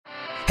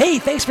Hey,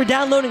 thanks for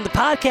downloading the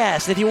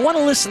podcast. If you want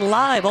to listen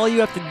live, all you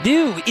have to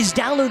do is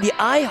download the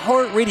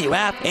iHeartRadio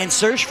app and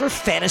search for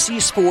Fantasy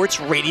Sports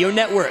Radio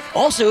Network.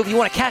 Also, if you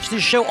want to catch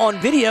this show on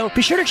video,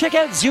 be sure to check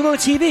out Zumo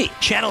TV,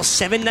 channel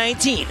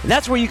 719.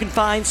 That's where you can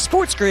find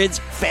Sports Grid's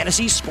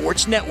Fantasy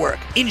Sports Network.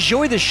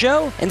 Enjoy the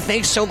show, and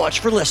thanks so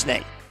much for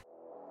listening.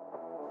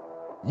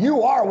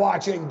 You are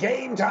watching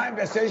Game Time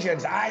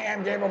Decisions. I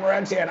am Gabriel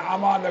Morency, and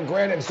I'm on the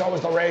grid, and so is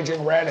the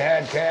raging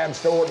redhead Cam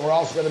Stewart. We're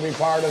also going to be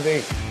part of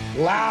the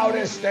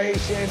loudest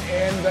station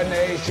in the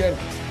nation,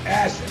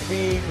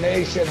 SB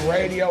Nation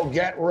Radio.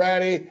 Get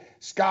ready.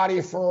 Scotty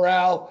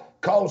Farrell,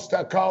 coast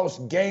to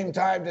coast, Game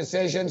Time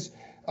Decisions.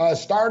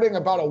 Starting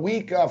about a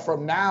week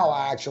from now,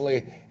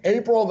 actually,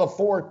 April the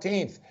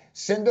 14th,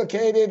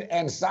 syndicated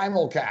and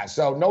simulcast.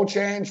 So no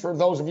change for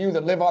those of you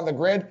that live on the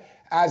grid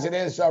as it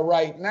is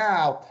right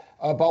now.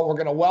 But we're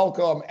going to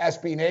welcome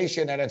SB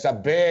Nation, and it's a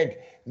big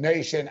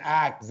nation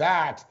at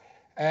that.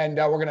 And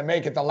we're going to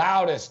make it the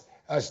loudest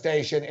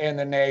station in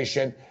the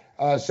nation.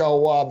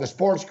 So the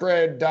Sports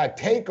Grid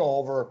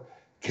takeover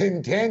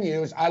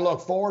continues. I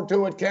look forward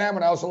to it, Cam,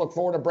 and I also look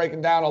forward to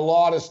breaking down a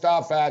lot of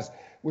stuff as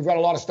we've got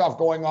a lot of stuff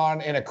going on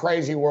in a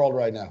crazy world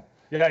right now.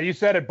 Yeah, you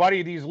said it,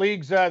 buddy. These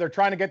leagues, they're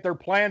trying to get their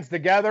plans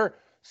together.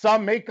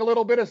 Some make a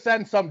little bit of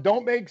sense, some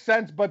don't make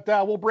sense, but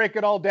we'll break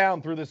it all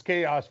down through this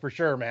chaos for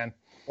sure, man.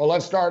 Well,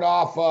 let's start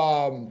off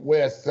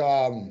with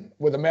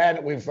a man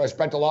that we've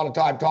spent a lot of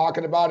time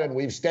talking about, and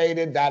we've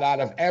stated that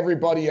out of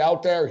everybody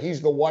out there,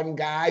 he's the one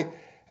guy.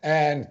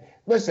 And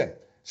listen,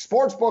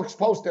 sportsbooks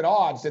posted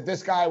odds that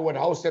this guy would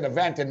host an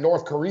event in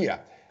North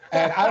Korea.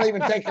 And I don't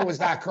even think it was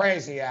that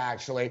crazy,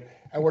 actually.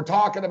 And we're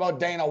talking about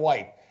Dana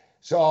White.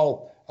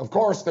 So, of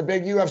course, the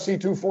big UFC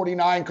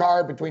 249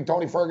 card between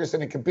Tony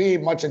Ferguson and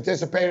Khabib, much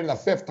anticipated, the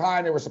fifth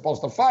time they were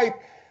supposed to fight.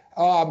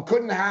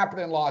 Couldn't happen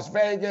in Las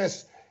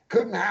Vegas.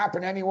 Couldn't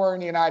happen anywhere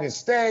in the United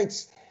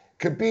States.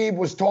 Khabib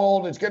was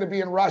told it's going to be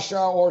in Russia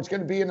or it's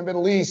going to be in the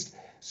Middle East.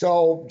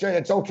 So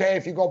it's okay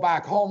if you go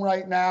back home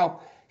right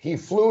now. He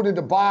flew to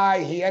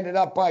Dubai. He ended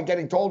up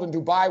getting told in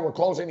Dubai, we're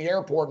closing the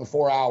airport in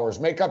 4 hours.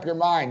 Make up your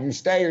mind. You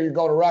stay or you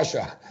go to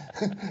Russia.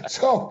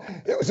 So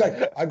it was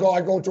like, I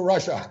go to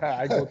Russia.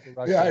 I go to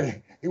Russia. Yeah,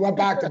 he went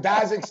back to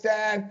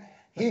Kazakhstan.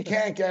 He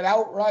can't get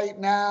out right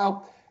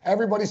now.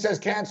 Everybody says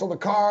cancel the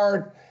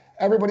card.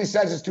 Everybody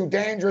says it's too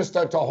dangerous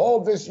to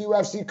hold this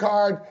UFC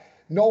card.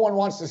 No one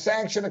wants to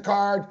sanction a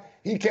card.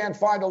 He can't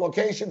find a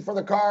location for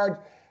the card.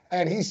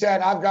 And he said,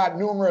 I've got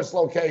numerous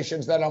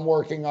locations that I'm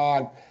working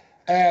on.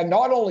 And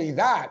not only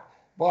that,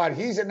 but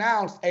he's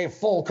announced a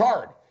full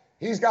card.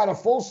 He's got a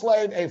full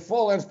slate, and it's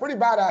a pretty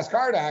badass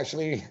card,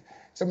 actually.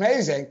 It's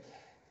amazing.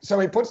 So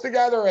he puts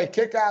together a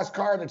kick-ass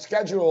card that's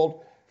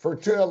scheduled for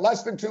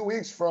less than 2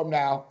 weeks from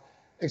now,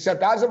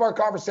 except as of our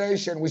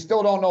conversation, we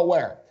still don't know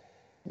where.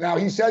 Now,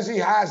 he says he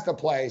has the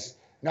place.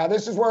 Now,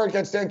 this is where it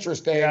gets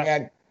interesting.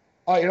 Yeah.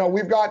 And,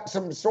 we've got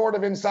some sort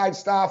of inside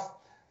stuff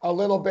a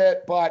little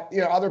bit, but,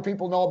 other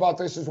people know about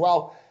this as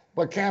well.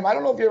 But, Cam, I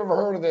don't know if you've ever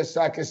heard of this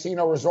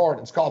casino resort.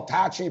 It's called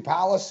Tachi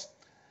Palace.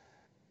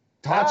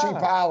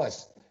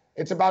 Palace.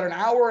 It's about an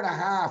hour and a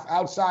half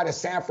outside of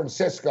San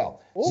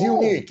Francisco. It's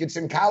unique. It's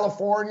in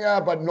California,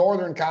 but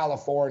Northern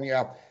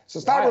California. So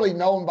it's not really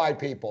known by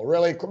people,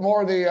 really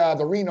more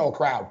the Reno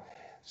crowd.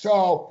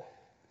 So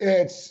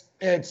it's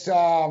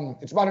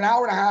about an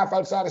hour and a half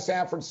outside of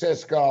San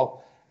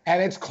Francisco,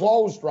 and it's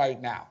closed right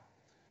now.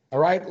 All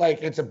right?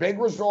 Like, it's a big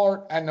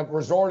resort, and the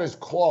resort is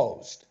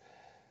closed.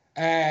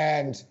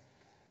 And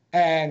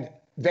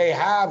they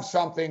have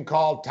something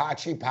called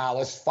Tachi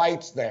Palace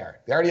Fights there.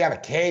 They already have a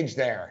cage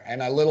there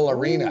and a little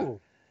arena.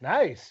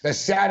 Nice. The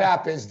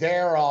setup is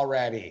there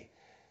already.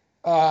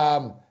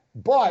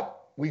 But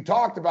we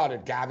talked about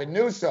it. Gavin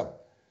Newsom,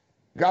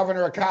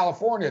 governor of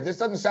California. This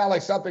doesn't sound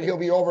like something he'll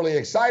be overly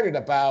excited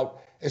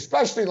about,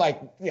 especially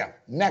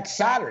next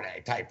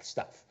Saturday type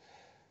stuff.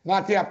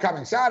 Not the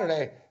upcoming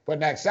Saturday, but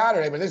next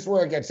Saturday. But this is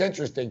where it gets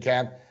interesting,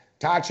 Cam.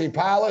 Tachi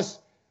Palace.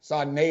 It's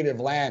on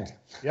native land.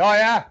 Oh,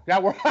 yeah.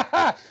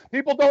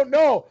 People don't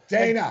know.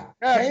 Dana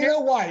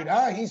White,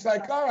 huh? He's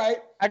like, all right.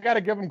 I got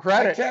to give him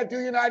credit. I can't do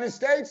United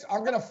States.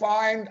 I'm going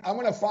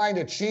to find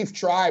a chief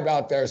tribe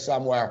out there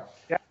somewhere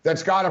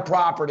that's got a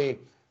property,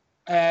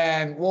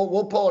 and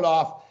we'll pull it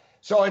off.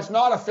 So it's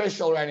not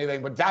official or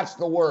anything, but that's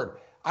the word.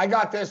 I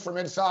got this from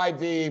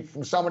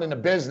from someone in the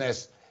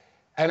business,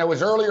 and it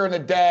was earlier in the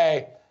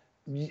day,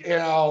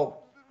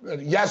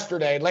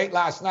 yesterday, late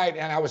last night,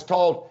 and I was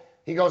told,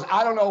 he goes,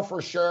 I don't know for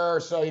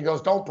sure. So he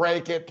goes, don't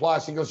break it.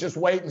 Plus, he goes, just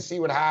wait and see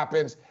what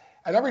happens.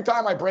 And every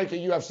time I break a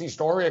UFC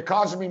story, it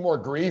causes me more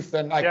grief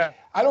than I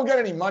don't get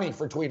any money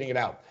for tweeting it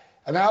out.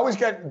 And I always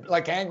get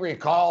angry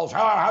calls.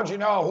 How'd you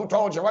know? Who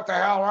told you? What the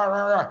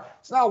hell?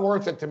 It's not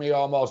worth it to me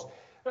almost.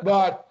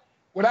 But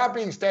with that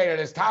being stated,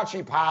 it's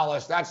Tachi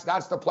Palace.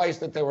 That's the place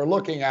that they were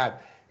looking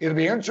at. It'll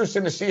be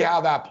interesting to see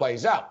how that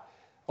plays out.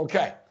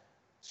 Okay.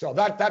 So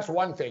that's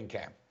one thing,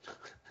 Cam.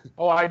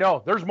 Oh, I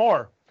know. There's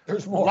more.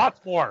 There's more.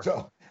 Lots more.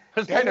 So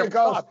then it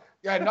goes,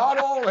 not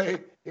only,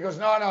 he goes,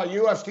 no,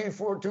 UFC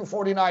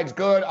 249 is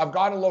good. I've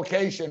got a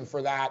location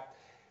for that.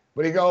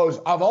 But he goes,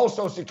 I've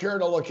also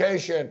secured a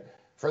location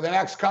for the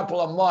next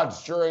couple of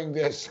months during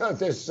this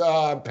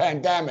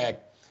pandemic.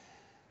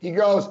 He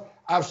goes,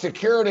 I've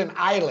secured an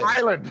island.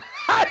 Island.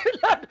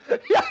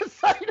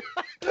 Yes.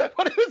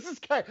 What is this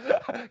guy?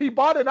 He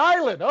bought an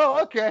island.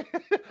 Oh, okay.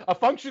 A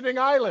functioning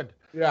island.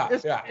 Yeah.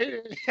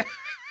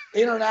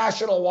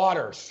 International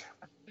waters.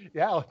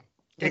 Yeah.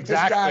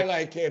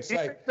 Exactly. This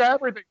guy, it's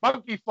everything.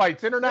 Monkey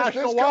fights,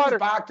 international waters.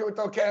 Comes back to it,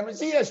 though, Cam.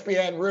 Is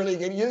ESPN really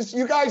getting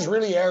you guys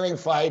really airing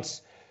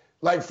fights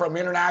like from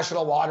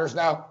international waters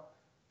now?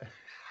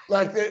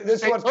 Like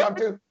this is what's come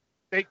to?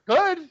 They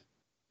could.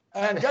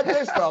 And get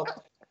this, though.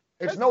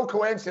 It's no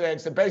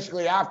coincidence that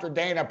basically after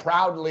Dana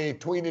proudly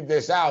tweeted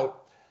this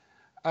out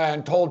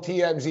and told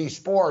TMZ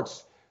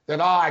Sports that,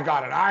 I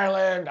got an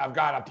island, I've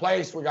got a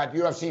place, we got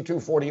UFC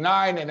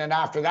 249, and then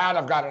after that,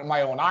 I've got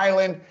my own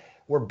island.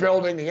 We're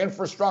building the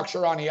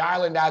infrastructure on the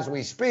island as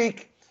we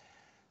speak.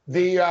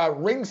 The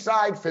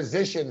Ringside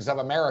Physicians of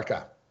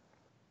America,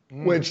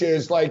 which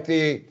is like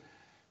it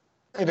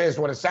is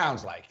what it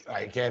sounds like.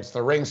 Like it's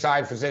the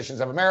Ringside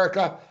Physicians of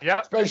America,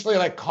 especially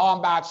like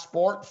combat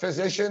sport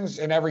physicians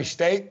in every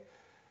state.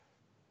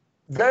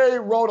 They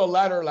wrote a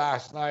letter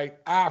last night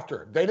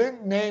after. They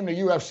didn't name the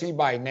UFC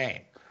by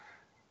name.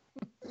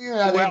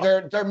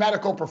 They're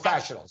medical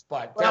professionals,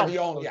 but they're the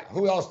only,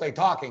 who else they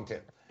talking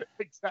to?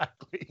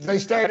 Exactly. They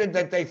stated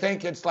that they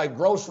think it's like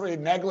grossly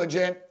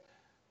negligent,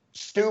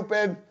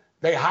 stupid.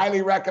 They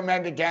highly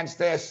recommend against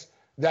this,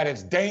 that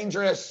it's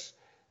dangerous.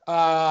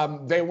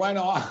 They went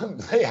on,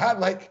 they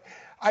had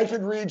I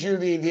could read you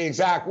the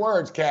exact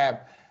words, Cam,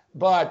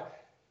 but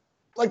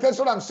that's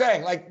what I'm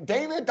saying. Like,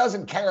 Dana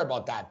doesn't care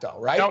about that, though,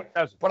 right? No, it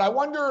doesn't. But I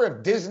wonder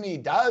if Disney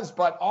does.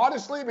 But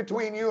honestly,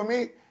 between you and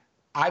me,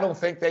 I don't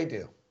think they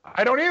do.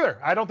 I don't either.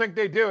 I don't think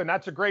they do. And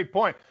that's a great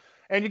point.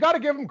 And you got to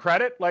give them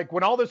credit. Like,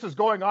 when all this is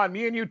going on,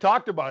 me and you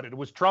talked about it. It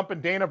was Trump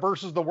and Dana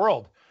versus the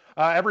world.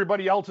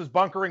 Everybody else is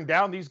bunkering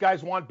down. These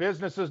guys want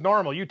business as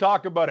normal. You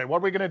talk about it. What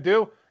are we going to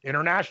do?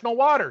 International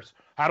waters.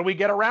 How do we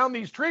get around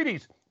these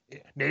treaties?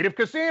 Native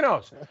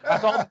casinos.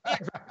 That's all.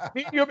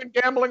 Me and you have been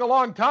gambling a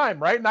long time,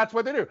 right? And that's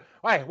what they do.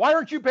 Why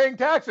aren't you paying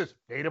taxes?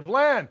 Native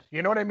land.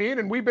 You know what I mean?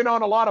 And we've been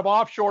on a lot of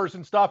offshores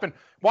and stuff. And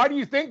why do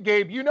you think,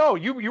 Gabe, you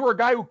were a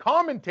guy who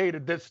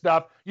commentated this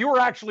stuff. You were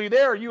actually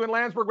there, you in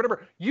Landsberg,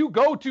 whatever. You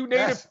go to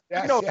native,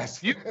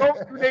 yes. You go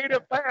to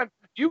native land.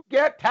 You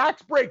get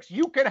tax breaks.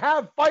 You can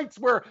have fights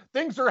where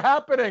things are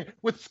happening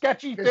with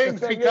sketchy things.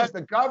 Because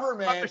the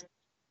government...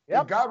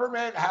 Yep. The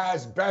government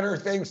has better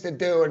things to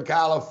do in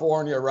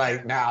California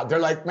right now. They're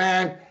like,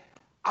 man,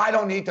 I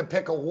don't need to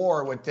pick a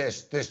war with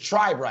this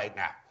tribe right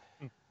now.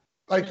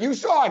 Like you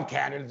saw in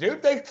Canada,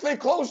 dude, they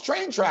closed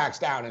train tracks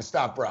down and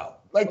stuff, bro.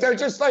 Like they're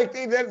just like,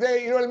 they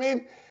you know what I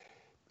mean?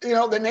 You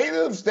know, the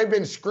natives, they've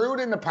been screwed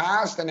in the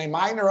past and they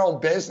mind their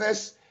own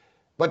business,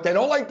 but they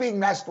don't like being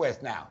messed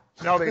with now.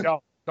 No, they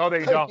don't. No,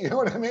 they don't. You know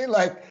what I mean?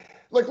 Like,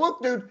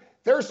 look, dude,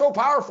 they're so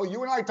powerful.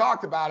 You and I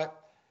talked about it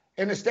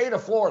in the state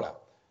of Florida.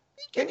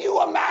 Can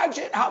you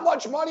imagine how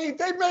much money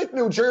they make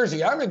New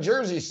Jersey? I'm in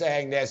Jersey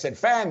saying this at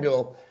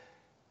FanDuel.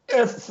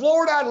 If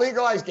Florida had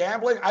legalized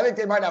gambling, I think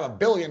they might have $1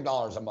 billion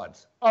a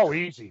month. Oh,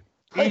 easy.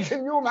 Like,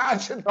 can you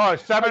imagine? Oh,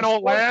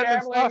 Seminole land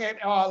and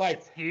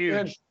stuff?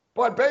 Huge.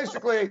 But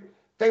basically,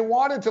 they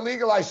wanted to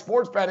legalize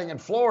sports betting in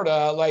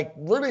Florida. Like,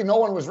 really, no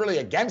one was really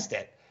against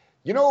it.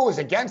 You know who was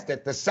against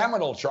it? The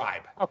Seminole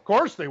tribe. Of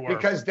course they were.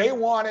 Because they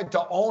wanted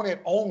to own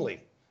it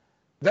only.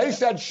 They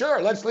said,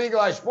 sure, let's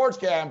legalize sports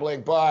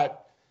gambling, but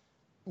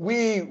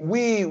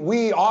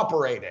we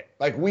operate it.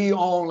 Like, we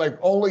own, like,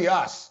 only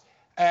us.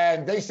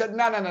 And they said,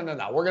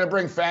 no. We're going to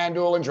bring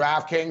FanDuel and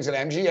DraftKings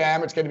and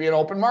MGM. It's going to be an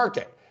open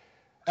market.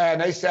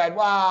 And they said,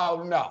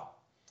 well, no.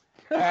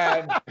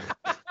 And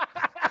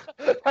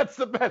that's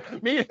the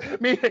best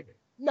meeting.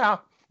 No.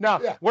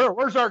 Yeah.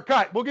 Where's our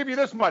cut? We'll give you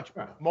this much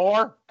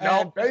more.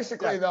 No. And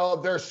basically, though,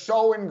 they're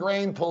so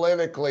ingrained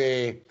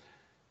politically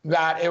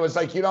that it was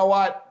like, you know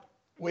what?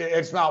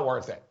 It's not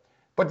worth it.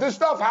 But this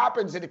stuff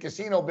happens in the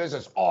casino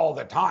business all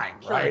the time,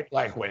 right?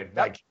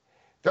 Sure.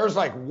 There's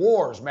like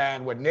wars,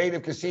 man, with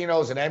native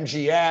casinos and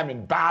MGM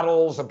and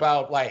battles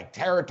about like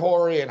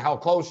territory and how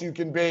close you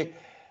can be.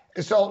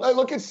 So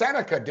look at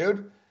Seneca,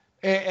 dude.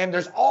 And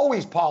there's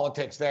always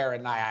politics there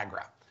in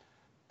Niagara.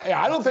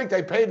 I don't think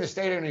they paid the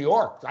state of New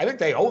York. I think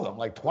they owe them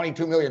like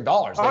 $22 million.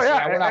 They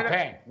say, we're not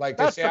paying. Like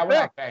they say, we're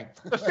not paying.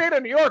 The state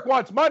of New York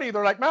wants money.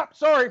 They're like, no,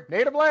 sorry,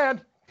 native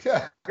land.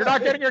 Yeah. You're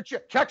not getting your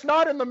check's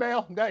not in the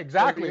mail. Yeah,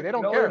 exactly. They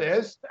don't care. What it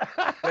is?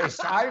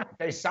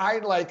 They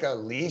signed like a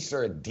lease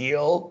or a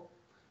deal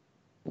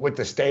with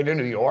the state of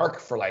New York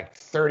for like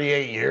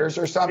 38 years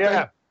or something.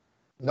 Yeah.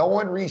 No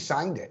one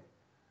re-signed it.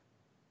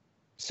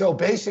 So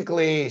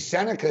basically,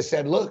 Seneca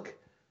said, look,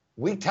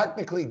 we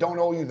technically don't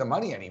owe you the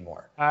money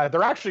anymore.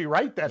 They're actually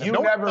right then. You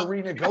never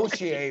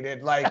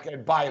renegotiated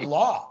like by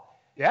law.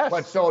 Yes.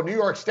 But so New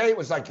York State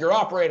was like, you're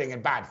operating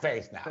in bad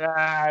faith now.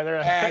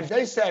 And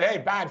they said, hey,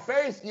 bad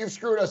faith, you've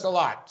screwed us a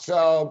lot.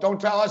 So don't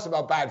tell us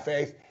about bad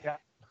faith. Yeah.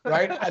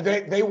 Right?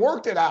 They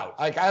worked it out.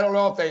 Like, I don't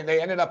know if they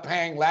ended up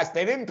paying less.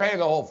 They didn't pay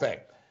the whole thing.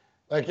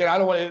 Like, I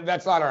don't want.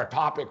 That's not our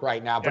topic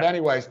right now. But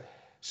anyways,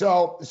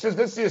 so it says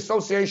this: the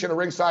Association of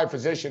Ringside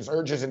Physicians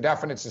urges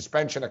indefinite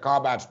suspension of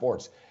combat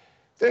sports.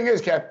 Thing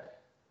is, Kev,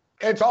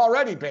 it's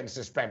already been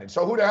suspended.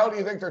 So who the hell do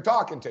you think they're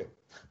talking to?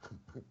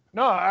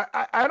 No,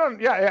 I don't.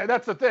 Yeah,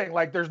 that's the thing.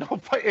 Like, there's no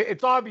fight.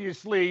 It's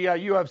obviously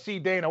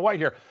UFC Dana White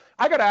here.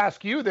 I got to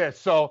ask you this.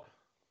 So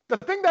the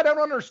thing that I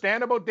don't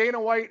understand about Dana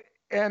White,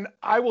 and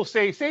I will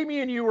say me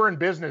and you were in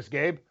business,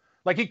 Gabe.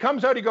 Like, he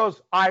comes out, he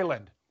goes,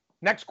 island.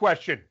 Next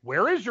question,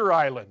 where is your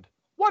island?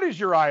 What is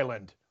your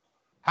island?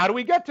 How do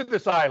we get to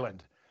this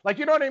island? Like,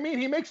 you know what I mean?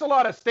 He makes a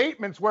lot of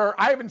statements where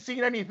I haven't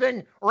seen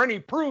anything or any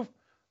proof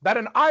that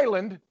an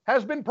island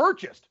has been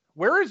purchased.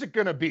 Where is it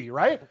going to be,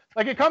 right?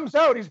 Like, it comes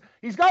out,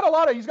 he's got a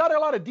lot of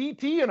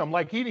DT in him.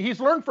 Like, he's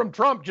learned from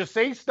Trump, just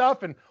say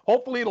stuff and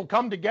hopefully it'll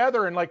come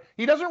together. And like,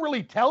 he doesn't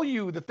really tell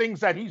you the things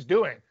that he's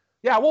doing.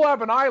 Yeah, we'll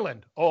have an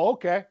island. Oh,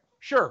 okay,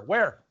 sure.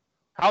 Where?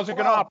 How's it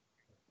going to operate?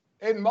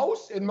 In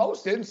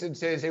most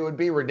instances, it would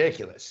be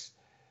ridiculous,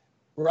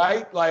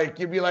 right? Like,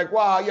 you'd be like,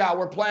 well, yeah,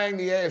 we're playing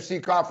the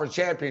AFC Conference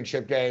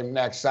Championship game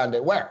next Sunday.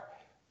 Where?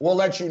 We'll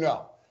let you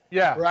know.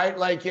 Yeah. Right?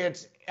 Like,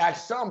 it's at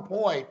some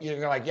point, you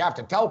have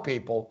to tell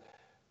people,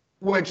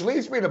 which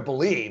leads me to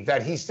believe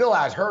that he still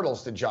has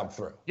hurdles to jump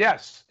through.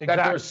 Yes,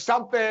 exactly. That there's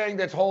something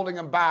that's holding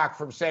him back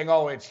from saying,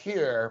 oh, it's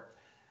here.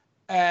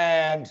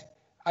 And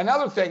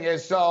another thing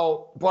is,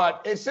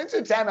 since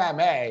it's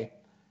MMA,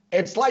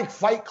 it's like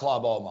Fight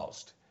Club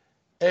almost.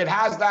 It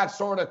has that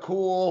sort of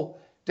cool,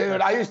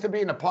 dude, I used to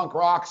be in the punk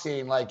rock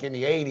scene like in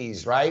the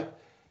 80s, right?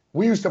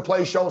 We used to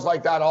play shows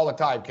like that all the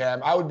time,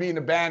 Cam. I would be in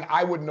a band.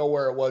 I wouldn't know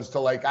where it was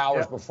till like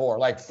hours before,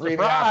 like 3 in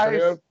the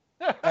afternoon.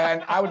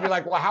 And I would be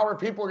like, well, how are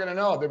people going to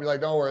know? They'd be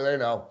like, don't worry, they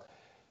know.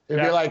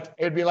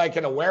 It'd be like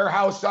in a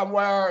warehouse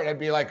somewhere, and it'd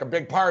be like a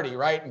big party,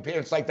 right? And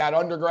it's like that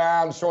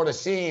underground sort of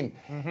scene.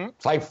 Mm-hmm.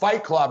 It's like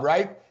Fight Club,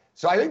 right?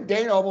 So I think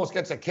Dana almost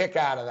gets a kick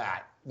out of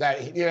that. That,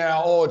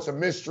 it's a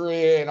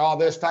mystery and all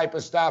this type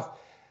of stuff.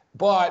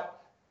 But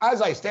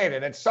as I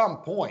stated, at some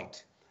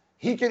point,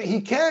 he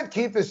can't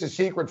keep this a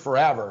secret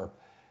forever,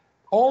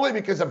 only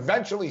because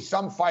eventually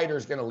some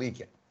fighter's going to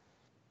leak it,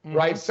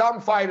 right? Some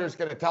fighter's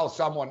going to tell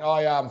someone, oh,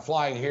 yeah, I'm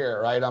flying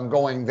here, right? I'm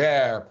going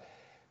there.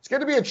 It's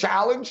going to be a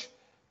challenge.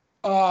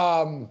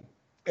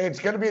 It's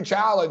going to be a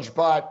challenge,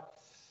 but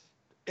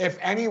if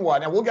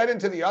anyone, and we'll get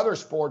into the other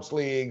sports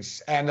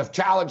leagues and the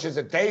challenges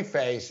that they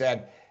face,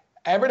 and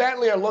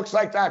evidently, it looks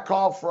like that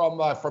call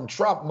from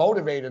Trump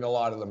motivated a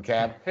lot of them,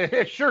 Cam.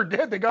 It sure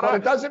did. But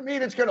it doesn't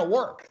mean it's going to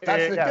work.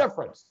 That's the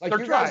difference. Like,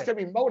 you guys can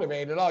be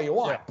motivated all you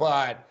want,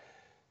 but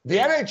the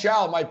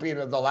NHL might be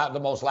the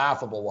most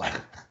laughable one.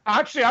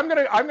 Actually, I'm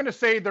gonna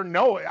say I'm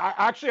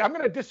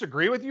gonna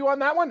disagree with you on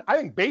that one. I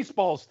think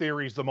baseball's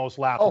theory is the most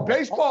laughable. Oh,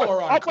 baseball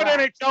are on I'll crack.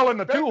 put NHL in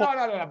the two.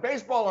 No.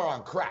 Baseball are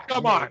on crack.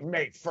 Come on.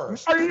 May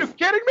 1st. Are you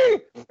kidding me?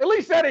 At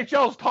least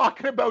NHL's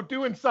talking about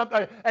doing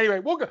something. Anyway,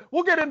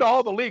 we'll get into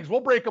all the leagues. We'll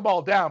break them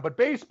all down. But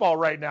baseball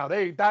right now,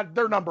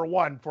 they're number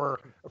one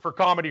for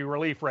comedy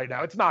relief right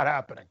now. It's not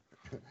happening.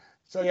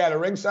 So the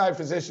Ringside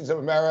Physicians of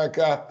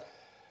America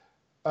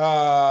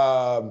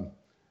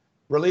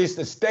released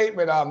a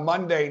statement on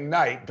Monday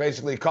night,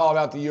 basically calling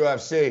out the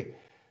UFC,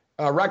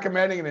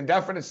 recommending an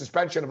indefinite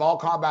suspension of all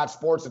combat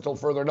sports until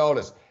further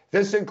notice.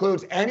 This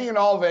includes any and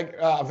all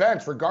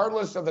events,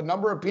 regardless of the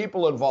number of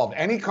people involved.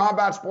 Any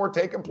combat sport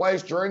taking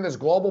place during this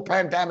global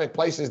pandemic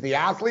places the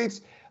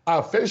athletes,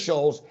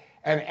 officials,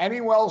 and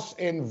anyone else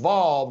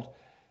involved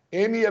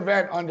in the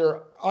event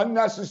under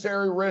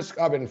unnecessary risk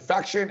of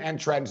infection and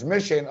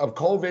transmission of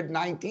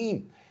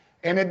COVID-19.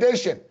 In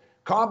addition,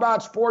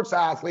 combat sports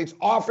athletes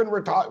often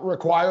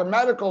require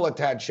medical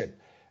attention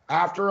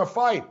after a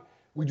fight.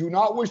 We do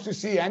not wish to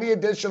see any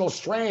additional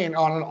strain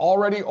on an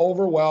already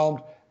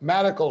overwhelmed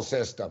medical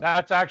system.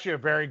 That's actually a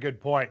very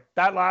good point.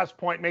 That last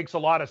point makes a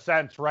lot of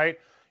sense, right?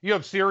 You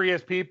have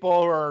serious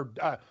people who are,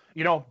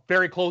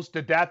 very close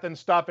to death and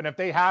stuff. And if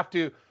they have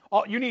to,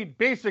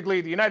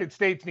 the United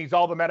States needs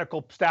all the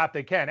medical staff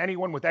they can,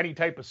 anyone with any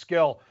type of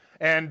skill.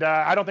 And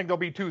I don't think they'll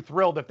be too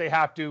thrilled if they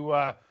have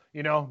to,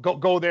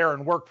 go there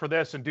and work for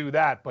this and do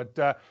that.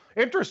 But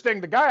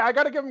interesting, the guy, I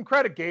got to give him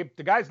credit, Gabe.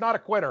 The guy's not a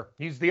quitter.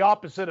 He's the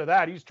opposite of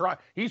that.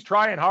 He's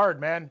trying hard,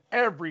 man.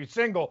 Every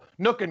single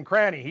nook and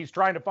cranny, he's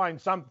trying to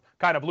find some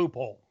kind of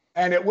loophole.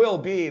 And it will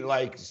be,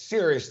 like,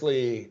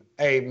 seriously,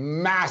 a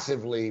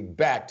massively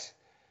bet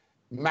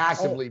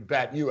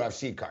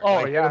UFC card. Oh,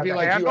 like, yeah. It'll be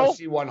like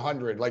UFC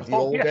 100, like the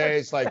old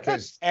days, like,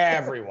 because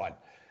everyone.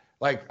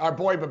 Like, our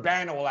boy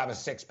Babano will have a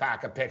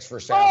 6-pack of picks for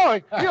sale. Oh,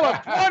 he'll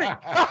have 20.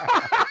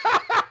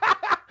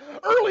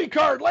 Early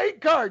card, late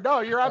card.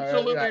 No, you're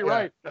absolutely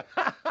right.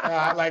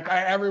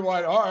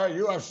 Everyone,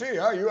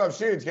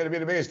 UFC, it's going to be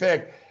the biggest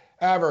thing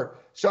ever.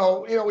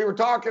 So, we were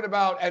talking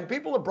about, and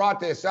people have brought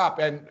this up,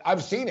 and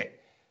I've seen it.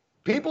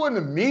 People in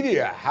the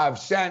media I've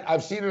seen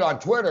it on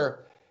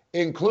Twitter,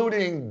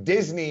 including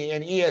Disney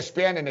and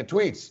ESPN in the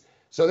tweets.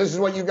 So this is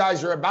what you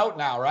guys are about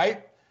now,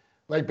 right?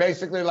 Like,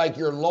 basically, like,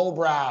 your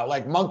lowbrow,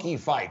 like, monkey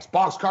fights,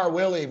 Boxcar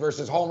Willie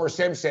versus Homer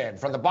Simpson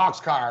from the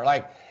boxcar.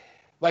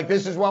 Like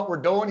this is what we're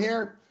doing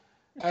here.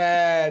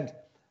 And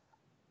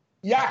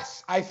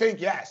Yes, I think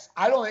yes.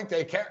 I don't think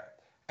they care.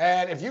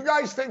 And if you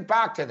guys think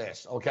back to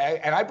this, okay,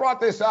 and I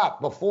brought this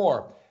up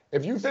before,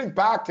 if you think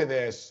back to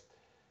this,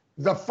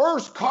 the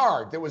first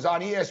card that was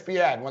on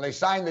ESPN when they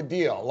signed the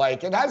deal,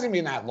 like it hasn't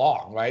been that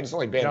long, right? It's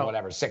only been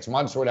whatever, 6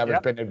 months or whatever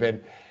it's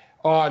been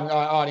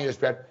on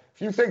ESPN.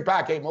 If you think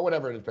back, 8 months,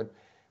 whatever it has been,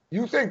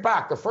 you think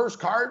back, the first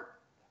card,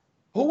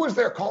 who was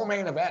their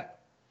co-main event?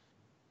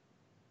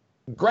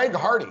 Greg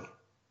Hardy.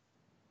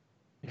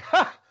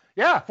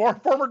 Yeah,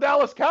 former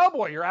Dallas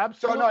Cowboy. You're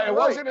absolutely right. So no, it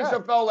wasn't as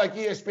if though like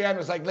ESPN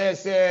was like,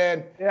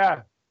 listen,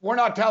 we're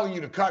not telling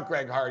you to cut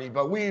Greg Hardy,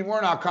 but we're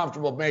not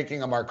comfortable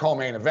making him our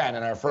co-main event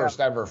in our first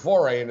ever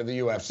foray into the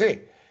UFC.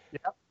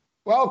 Yeah.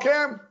 Well,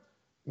 Cam,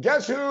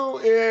 guess who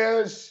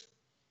is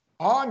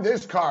on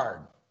this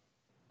card?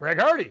 Greg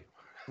Hardy.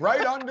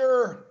 Right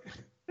under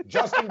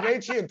Justin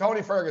Gaethje and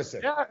Tony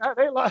Ferguson. Yeah,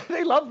 they love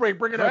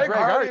bringing up Greg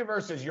Hardy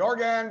versus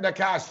Yorgan De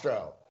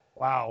Castro.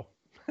 Wow.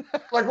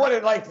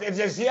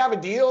 Does he have a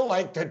deal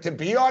to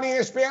be on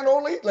ESPN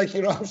only? Like,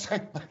 you know what I'm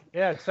saying?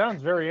 Yeah, it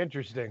sounds very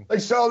interesting.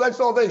 So that's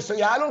the whole thing. So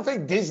yeah, I don't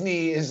think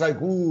Disney is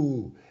like,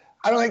 ooh,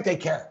 I don't think they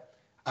care.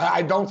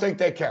 I don't think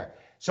they care.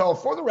 So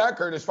for the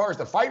record, as far as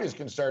the fight is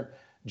concerned,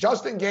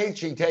 Justin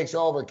Gaethje takes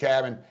over,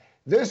 Kevin.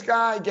 This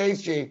guy,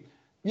 Gaethje,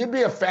 you'd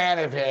be a fan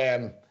of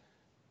him.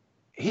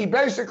 He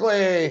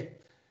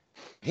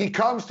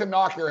comes to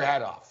knock your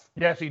head off.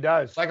 Yes, he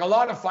does. Like a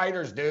lot of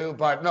fighters do,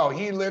 but no,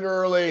 he's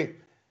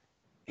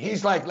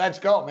like, let's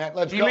go, man.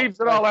 Let's go. He leaves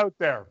it all out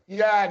there.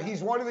 Yeah, and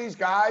he's one of these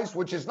guys,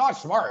 which is not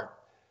smart,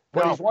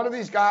 but he's one of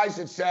these guys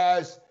that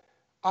says,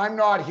 I'm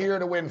not here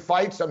to win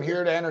fights. I'm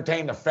here to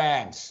entertain the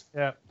fans.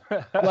 Yeah.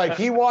 Like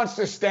he wants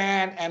to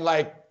stand and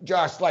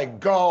just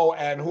go,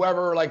 and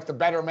whoever the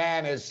better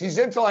man is, he's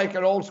into an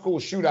old school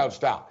shootout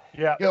style.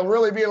 Yeah. He'll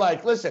really be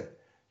like, listen,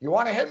 you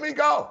want to hit me?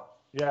 Go.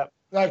 Yeah.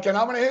 And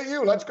I'm going to hit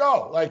you. Let's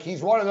go.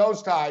 He's one of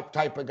those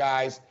type of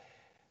guys.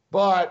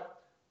 But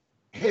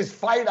his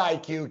fight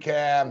IQ,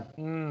 Cam.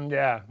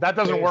 Yeah, that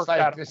doesn't work.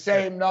 The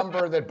same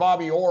number that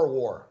Bobby Orr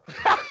wore.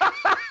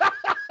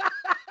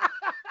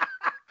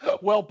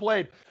 Well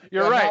played.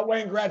 You're right. Not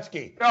Wayne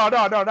Gretzky. No.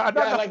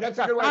 That's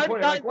a good way to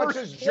put it. What's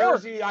his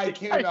jersey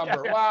IQ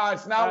number? Yeah. Well,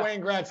 it's not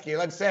Wayne Gretzky.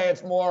 Let's say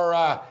it's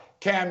more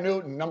Cam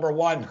Newton, number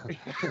 1.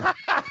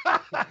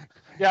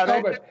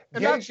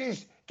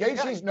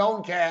 Gaethje's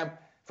known, Cam,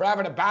 for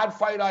having a bad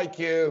fight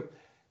IQ.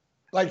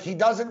 He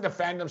doesn't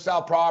defend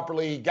himself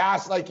properly. You know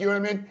what I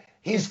mean?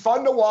 He's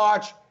fun to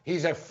watch.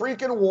 He's a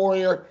freaking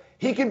warrior.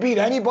 He can beat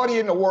anybody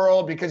in the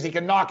world because he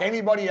can knock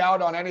anybody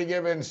out on any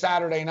given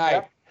Saturday night.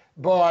 Yep.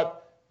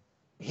 But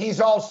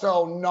he's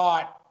also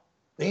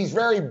he's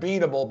very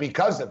beatable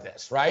because of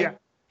this, right? Yeah.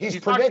 He's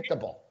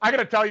predictable. I got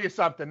to tell you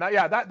something.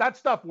 That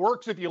stuff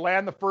works if you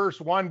land the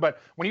first one. But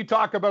when you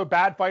talk about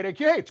bad fight IQ,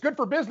 hey, it's good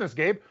for business,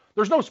 Gabe.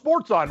 There's no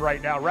sports on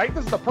right now, right?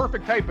 This is the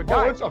perfect type of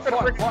guy. It's a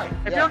fun fight.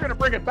 If you're going to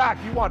bring it back,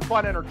 you want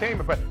fun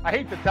entertainment. But I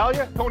hate to tell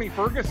you, Tony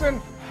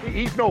Ferguson,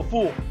 he's no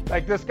fool.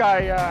 This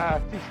guy,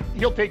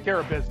 he'll take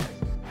care of business,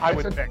 I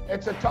would think.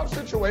 It's a tough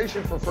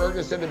situation for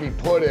Ferguson to be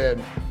put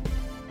in.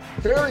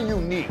 Very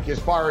unique as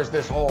far as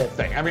this whole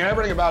thing. I mean,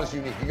 everything about it's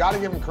unique. You got to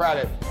give him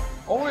credit.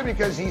 Only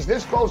because he's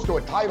this close to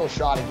a title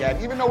shot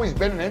again, even though he's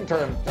been an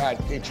interim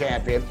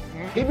champion.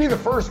 He'd be the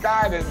first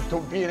guy to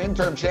be an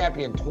interim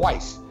champion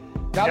twice.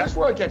 Now, this is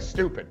where it gets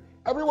stupid.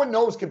 Everyone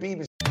knows Khabib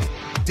is...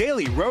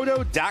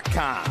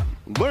 DailyRoto.com.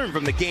 Learn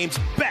from the game's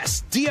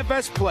best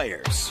DFS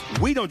players.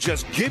 We don't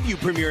just give you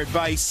premier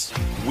advice,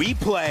 we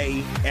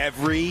play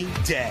every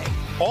day.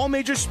 All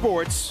major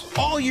sports,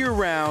 all year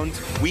round,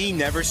 we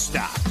never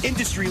stop.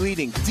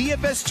 Industry-leading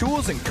DFS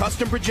tools and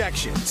custom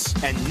projections.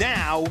 And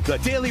now, the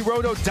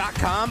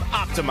DailyRoto.com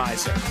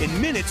Optimizer.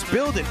 In minutes,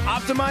 build and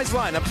optimize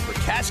lineups for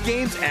cash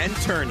games and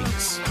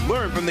tourneys.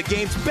 Learn from the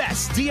game's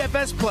best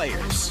DFS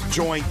players.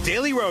 Join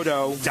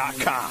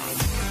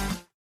DailyRoto.com.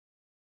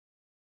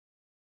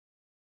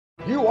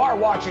 You are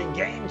watching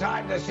Game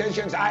Time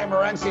Decisions. I am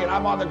Morency, and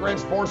I'm on the Grid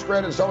Sports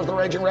Grid, and so is the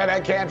Raging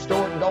Redhead Cam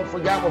Stewart. And don't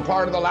forget, we're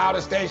part of the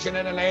loudest station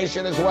in the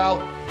nation as well.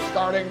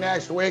 Starting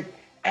next week,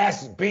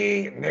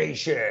 SB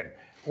Nation,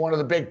 one of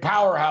the big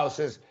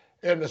powerhouses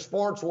in the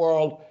sports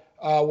world.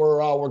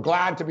 We're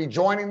glad to be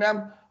joining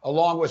them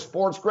along with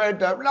Sports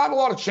Grid. Not a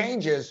lot of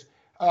changes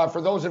for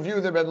those of you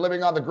that have been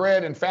living on the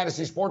grid and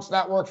Fantasy Sports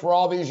Network for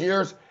all these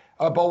years.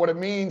 But what it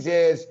means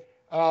is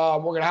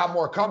we're going to have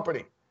more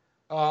company.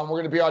 We're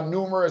going to be on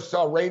numerous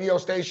radio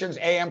stations,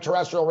 AM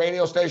terrestrial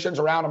radio stations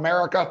around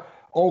America,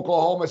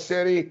 Oklahoma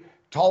City,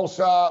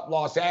 Tulsa,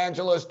 Los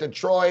Angeles,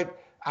 Detroit,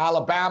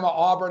 Alabama,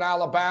 Auburn,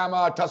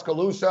 Alabama,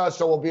 Tuscaloosa.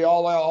 So we'll be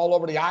all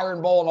over the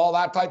Iron Bowl and all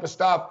that type of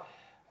stuff.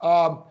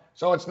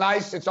 So it's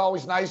nice. It's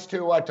always nice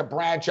to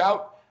branch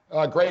out.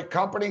 Great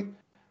company,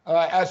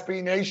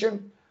 SB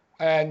Nation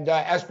and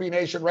SB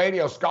Nation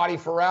Radio, Scotty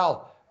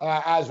Farrell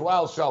as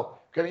well. So,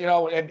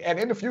 and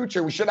in the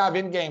future, we should have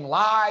in-game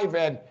live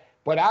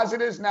But as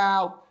it is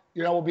now,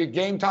 we'll be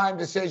Game Time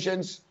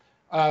Decisions.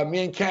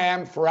 Me and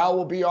Cam, Farrell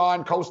will be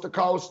on coast to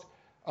coast,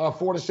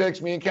 4 to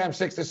 6. Me and Cam,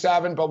 6 to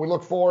 7. But we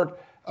look forward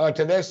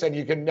to this. And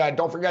you can,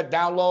 don't forget,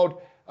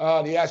 download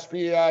the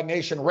SB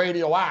Nation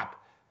radio app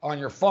on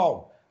your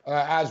phone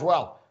as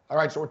well. All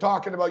right, so we're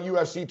talking about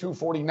UFC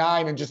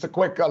 249 and just a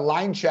quick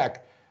line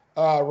check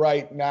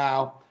right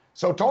now.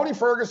 So Tony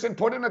Ferguson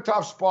put in a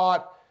tough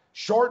spot.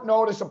 Short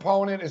notice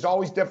opponent is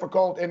always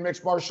difficult in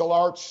mixed martial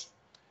arts.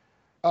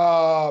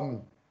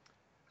 And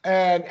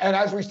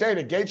as we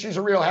stated, Gaethje's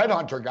a real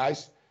headhunter,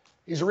 guys.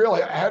 He's a real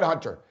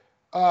headhunter.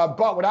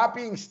 But with that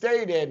being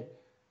stated,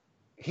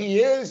 he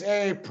is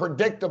a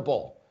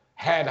predictable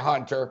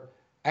headhunter.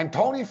 And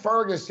Tony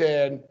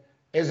Ferguson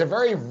is a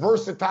very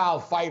versatile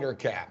fighter,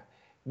 Cam.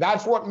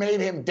 That's what made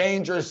him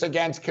dangerous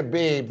against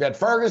Khabib, that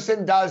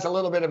Ferguson does a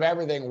little bit of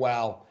everything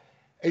well.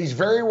 He's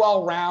very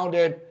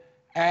well-rounded.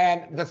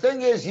 And the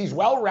thing is, he's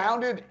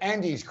well-rounded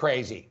and he's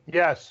crazy.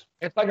 Yes.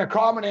 It's like a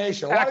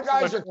combination. A lot of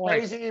guys are Excellent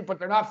crazy, but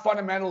they're not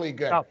fundamentally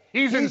good. No,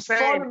 he's insane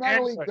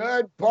fundamentally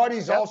good, but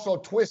he's Yep. also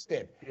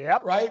twisted.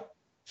 Yep. Right?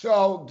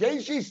 So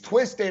Gaethje's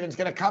twisted and it's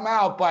going to come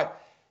out,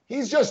 but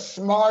he's just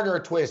smarter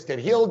twisted.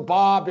 He'll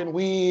bob and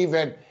weave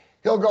and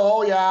he'll go,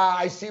 oh, yeah,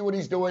 I see what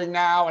he's doing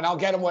now, and I'll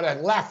get him with a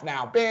left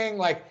now. Bing.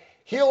 Like,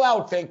 he'll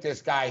outthink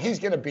this guy. He's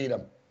going to beat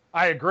him.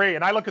 I agree.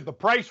 And I look at the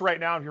price right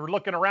now. If you're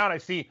looking around, I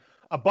see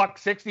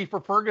 $160 for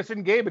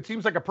Ferguson. Gabe, it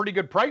seems like a pretty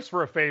good price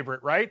for a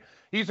favorite, right?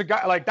 He's a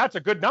guy, like, that's a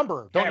good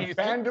number. Don't you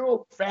think?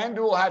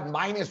 FanDuel had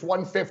minus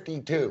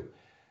 152.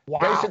 Wow.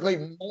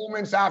 Basically,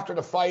 moments after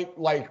the fight,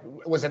 like,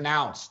 was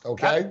announced,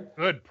 okay? That's a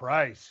good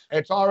price.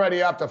 It's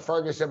already up to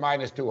Ferguson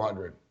minus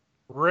 200.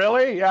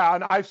 Really? Yeah.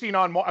 And I've seen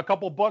on a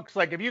couple books,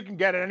 like, if you can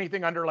get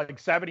anything under like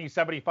 70,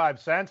 75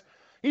 cents,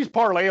 he's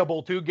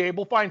parlayable too, Gabe.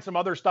 We'll find some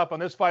other stuff on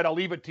this fight. I'll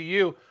leave it to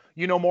you.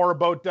 You know more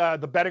about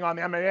the betting on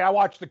the MMA. I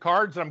watch the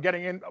cards and I'm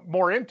getting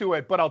more into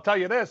it. But I'll tell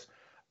you this,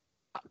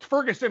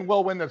 Ferguson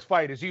will win this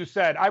fight. As you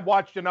said, I've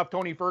watched enough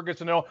Tony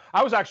Ferguson to know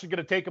I was actually going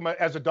to take him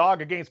as a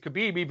dog against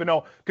Khabib, even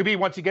though Khabib,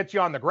 once he gets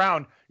you on the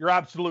ground, you're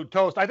absolute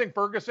toast. I think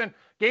Ferguson,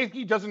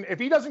 Gaethje if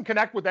he doesn't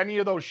connect with any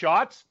of those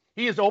shots,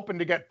 he is open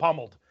to get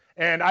pummeled.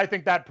 And I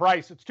think that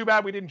price, it's too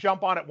bad we didn't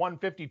jump on at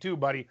 152,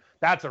 buddy.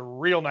 That's a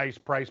real nice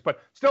price,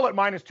 but still at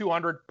minus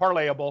 200,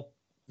 parlayable.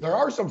 There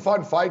are some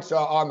fun fights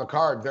on the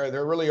card.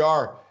 There really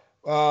are.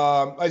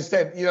 I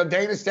said,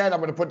 Dana said, I'm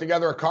going to put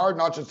together a card,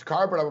 not just a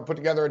card, but I'm going to put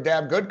together a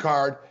damn good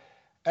card.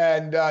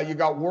 And you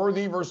got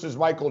Worthy versus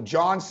Michael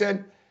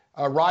Johnson,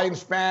 Ryan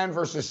Spann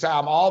versus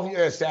Sam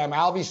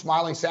Alvey,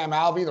 smiling Sam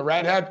Alvey, the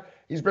redhead.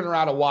 He's been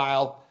around a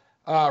while.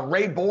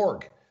 Ray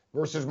Borg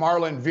versus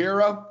Marlon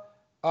Vera.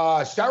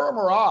 Sarah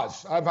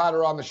Miraz, I've had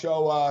her on the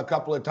show a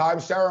couple of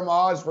times. Sarah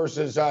Miraz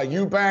versus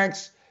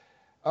Eubanks.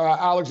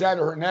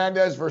 Alexander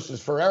Hernandez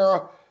versus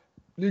Ferreira.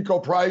 Nico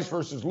Price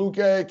versus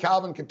Luque.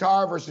 Calvin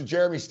Kattar versus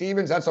Jeremy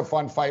Stevens. That's a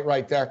fun fight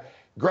right there.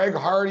 Greg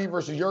Hardy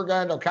versus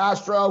Yorgando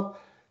Castro.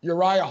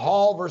 Uriah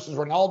Hall versus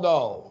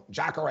Ronaldo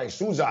Jacare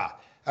Souza.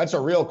 That's a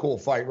real cool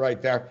fight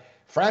right there.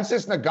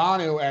 Francis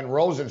Ngannou and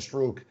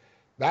Rosenstruck.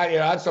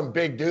 That's some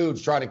big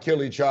dudes trying to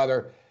kill each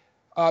other.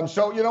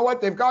 So you know what?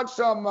 They've got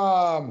some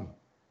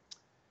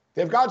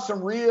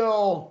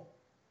real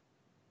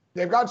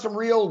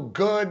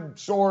good,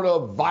 sort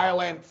of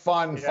violent,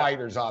 fun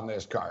fighters on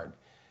this card.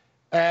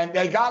 And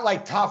they got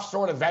like tough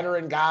sort of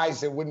veteran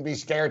guys that wouldn't be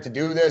scared to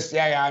do this.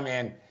 Yeah, I'm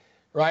in.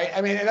 Right?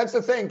 I mean, and that's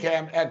the thing,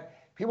 Cam. And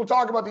people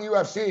talk about the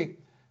UFC.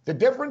 The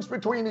difference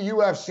between the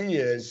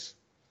UFC is,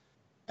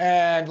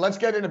 and let's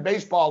get into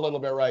baseball a little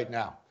bit right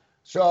now.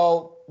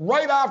 So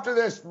right after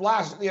this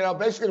basically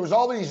there was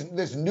all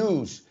this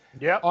news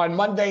on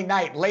Monday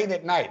night, late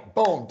at night.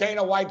 Boom,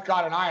 Dana White's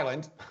got an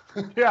island.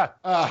 Yeah.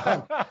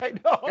 I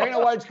know. Dana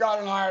White's got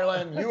an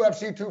island.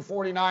 UFC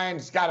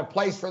 249's got a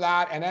place for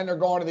that. And then they're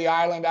going to the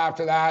island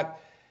after that.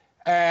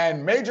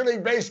 And Major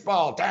League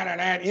Baseball,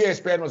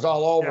 ESPN was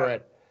all over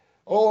it.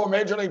 Oh,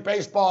 Major League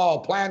Baseball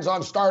plans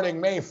on starting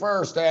May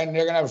 1st. And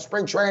they're going to have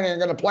spring training. They're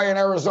going to play in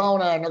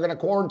Arizona. And they're going to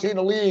quarantine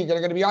the league. And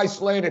they're going to be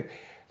isolated.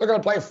 They're going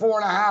to play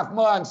 4.5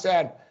 months.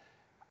 And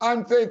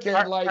I'm thinking,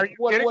 what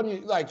do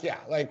you like? Yeah,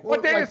 like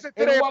what day is it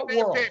today?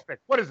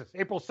 What is this?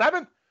 April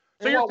 7th?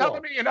 So you're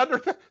telling me in under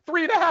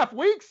 3.5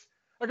 weeks?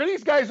 Like, are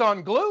these guys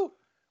on glue?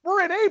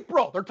 We're in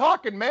April. They're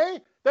talking May.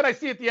 Then I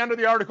see at the end of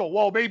the article,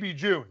 well, maybe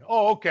June.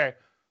 Oh, okay.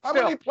 How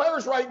many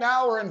players right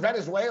now are in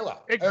Venezuela?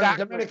 Exactly. Or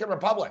the Dominican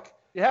Republic?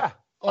 Yeah.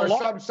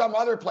 Or some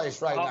other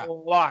place right now? A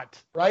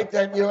lot. Right?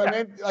 Then, you know what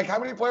I mean? Like, how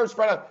many players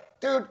spread out?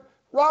 Dude,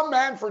 Rob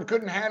Manfred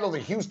couldn't handle the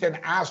Houston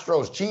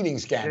Astros cheating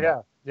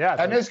scandal. Yeah.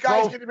 And this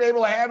guy's going to be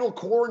able to handle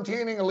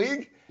quarantining a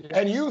league? Yeah.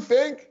 And you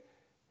think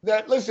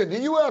that, listen, the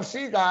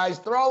UFC guys,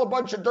 they're all a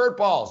bunch of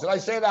dirtballs. And I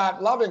say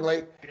that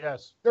lovingly.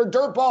 Yes. They're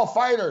dirtball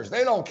fighters.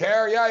 They don't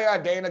care. Yeah,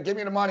 Dana, give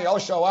me the money. I'll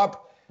show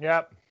up.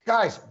 Yep.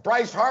 Guys,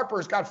 Bryce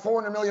Harper's got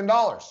 $400 million.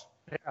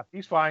 Yeah,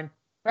 he's fine.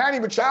 Manny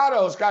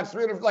Machado's got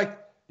 300,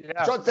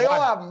 so they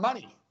all have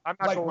money. I'm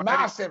not going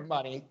massive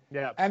money.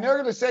 Yeah. And they're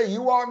going to say,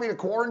 you want me to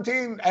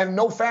quarantine and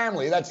no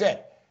family. That's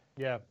it.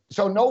 Yeah.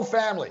 So no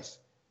families.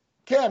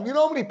 Cam, you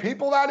know how many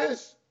people that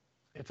is?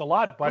 It's a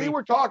lot, buddy. We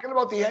were talking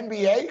about the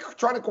NBA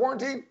trying to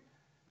quarantine.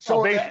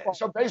 So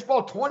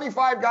baseball,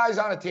 25 guys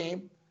on a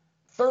team,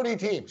 30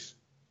 teams,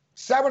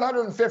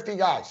 750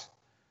 guys.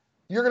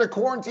 you're going to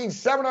quarantine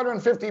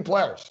 750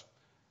 players.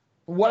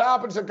 What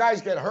happens if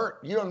guys get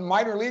hurt?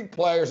 Minor league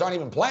players aren't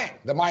even playing.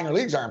 The minor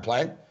leagues aren't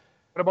playing.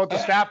 What about the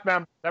staff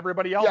members,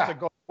 everybody else that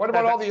goes? What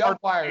about all the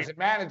umpires and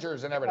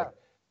managers and everything?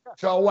 Yeah.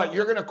 So what?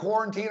 You're going to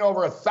quarantine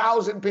over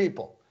 1,000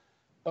 people.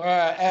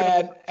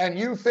 And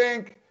you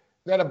think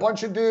that a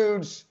bunch of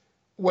dudes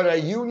with a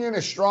union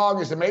as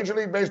strong as the Major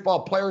League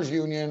Baseball Players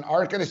Union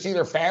aren't going to see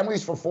their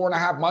families for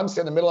 4.5 months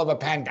in the middle of a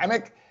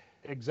pandemic?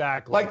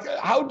 Exactly. Like,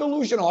 how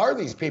delusional are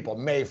these people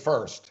May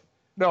 1st?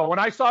 No, when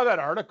I saw that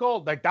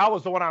article, like, that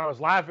was the one I was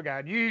laughing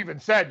at. You even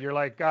said, you're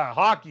like,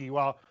 hockey.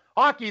 Well,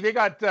 hockey, they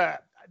got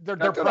they're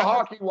the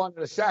hockey one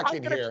in a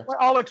second here.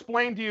 I'll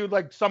explain to you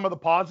like some of the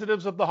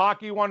positives of the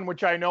hockey one,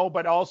 which I know,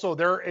 but also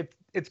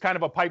it's kind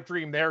of a pipe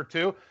dream there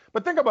too.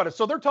 But think about it.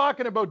 So they're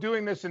talking about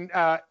doing this in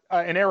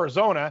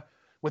Arizona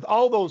with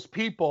all those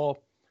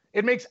people.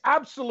 It makes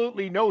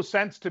absolutely no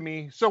sense to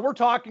me. So we're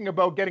talking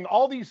about getting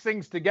all these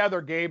things together,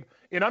 Gabe,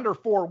 in under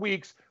 4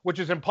 weeks, which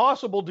is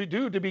impossible to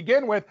do to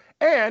begin with.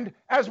 And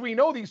as we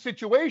know, these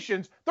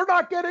situations, they're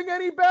not getting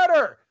any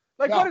better.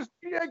 Like, no.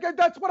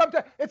 That's what I'm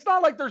saying. It's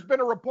not like there's been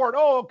a report,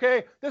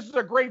 okay, this is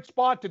a great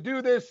spot to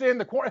do this in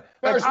the quarter.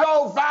 There's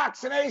no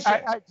vaccination.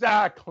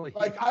 Exactly.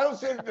 Like, I don't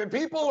see,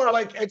 people are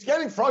like, it's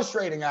getting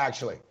frustrating,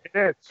 actually. It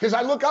is. Because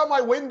I look out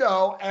my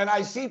window and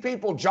I see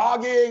people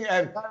jogging,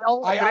 and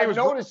I'm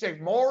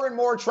noticing more and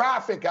more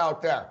traffic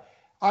out there.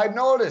 I've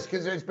noticed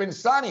because it's been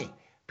sunny.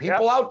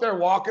 People out there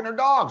walking their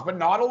dogs, but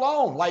not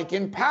alone, like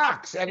in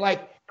packs. And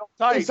like,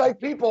 it's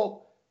like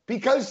people,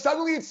 because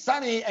suddenly it's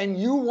sunny and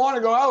you want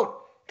to go out.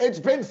 It's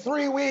been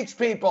 3 weeks,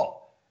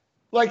 people.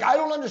 Like, I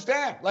don't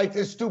understand. Like,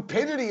 the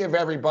stupidity of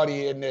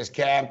everybody in this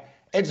camp.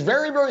 It's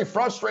very, very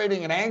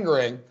frustrating and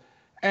angering.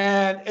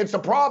 And it's a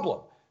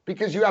problem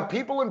because you have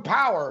people in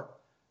power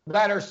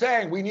that are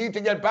saying, we need to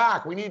get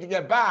back. We need to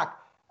get back.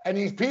 And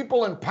these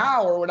people in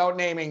power, without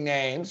naming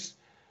names,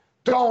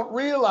 don't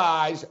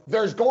realize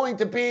there's going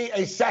to be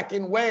a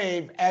second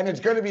wave and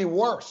it's going to be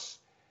worse.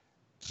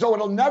 So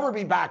it'll never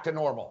be back to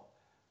normal.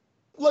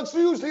 Let's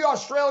use the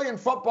Australian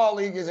Football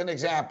League as an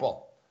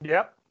example.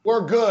 Yep.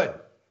 We're good.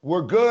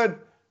 We're good.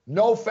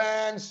 No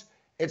fans.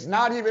 It's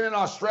not even in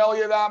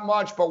Australia that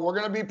much, but we're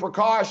going to be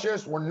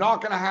precautious. We're not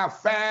going to have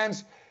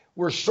fans.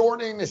 We're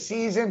shortening the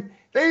season.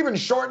 They even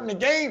shortened the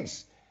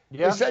games.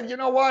 Yeah. They said, you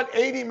know what?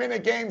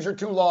 80-minute games are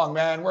too long,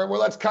 man.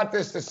 Let's cut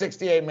this to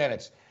 68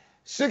 minutes.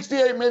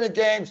 68-minute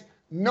games,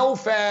 no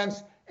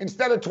fans.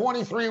 Instead of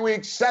 23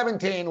 weeks,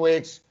 17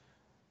 weeks.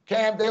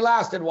 Cam, they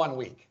lasted 1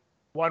 week.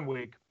 1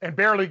 week and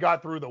barely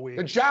got through the week.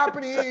 The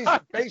Japanese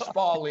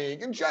baseball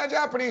league, and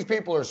Japanese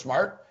people are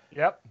smart.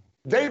 Yep.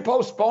 They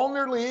postponed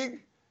their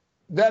league.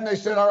 Then they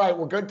said, all right,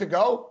 we're good to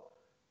go.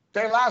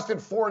 They lasted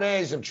 4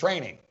 days of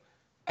training.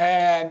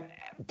 And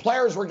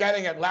players were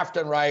getting it left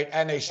and right,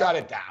 and they shut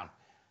it down.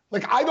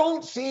 Like, I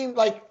don't seem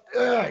like,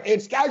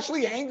 it's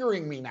actually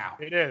angering me now.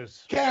 It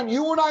is. Cam,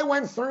 you and I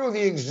went through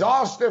the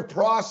exhaustive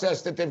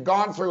process that they've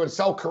gone through in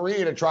South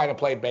Korea to try to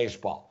play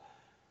baseball.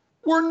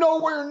 We're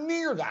nowhere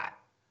near that.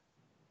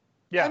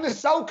 Yeah. And the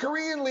South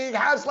Korean league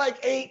has like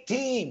 8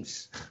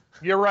 teams.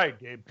 You're right,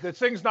 Gabe. This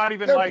thing's not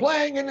even They're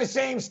playing in the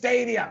same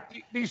stadium.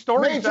 These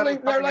stories and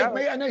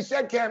they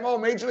said,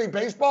 Cam, Major League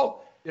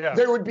Baseball,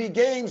 there would be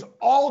games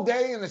all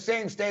day in the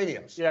same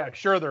stadiums. Yeah,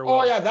 sure there will.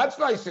 Oh, yeah, that's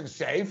nice and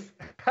safe.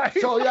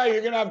 So, yeah, you're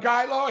going to have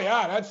guys,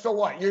 that's so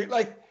what? You're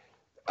like,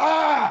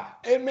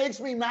 it makes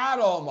me mad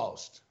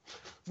almost.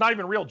 It's not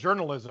even real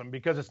journalism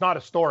because it's not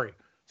a story.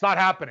 It's not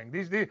happening.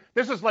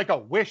 This is like a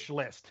wish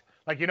list.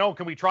 Like,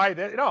 can we try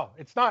this? No,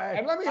 it's not.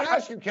 And let me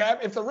ask you,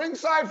 Kev, if the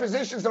ringside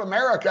physicians of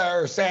America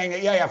are saying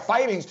that,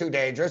 fighting's too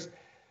dangerous,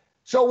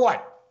 so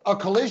what? A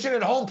collision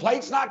at home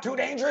plate's not too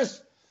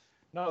dangerous?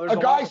 No, there's a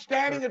guy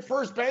standing at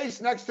first base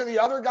next to the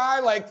other guy,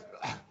 like,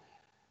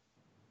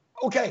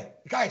 okay,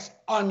 guys,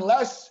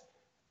 unless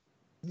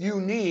you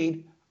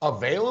need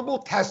available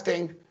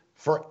testing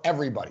for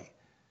everybody.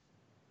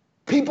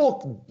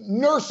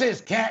 Nurses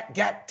can't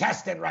get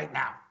tested right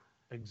now.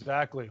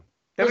 Exactly.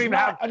 There's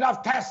not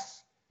enough tests.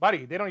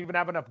 Buddy, they don't even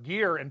have enough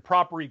gear and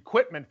proper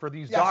equipment for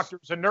these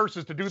doctors and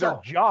nurses to do their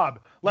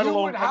job, let alone...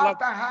 You would have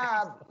to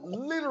have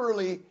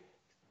literally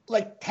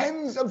like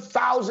tens of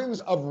thousands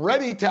of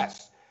ready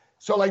tests.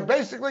 So like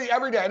basically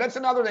every day. That's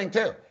another thing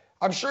too.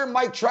 I'm sure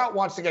Mike Trout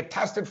wants to get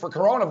tested for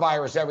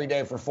coronavirus every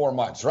day for 4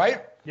 months,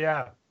 right?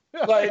 Yeah.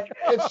 Like,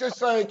 it's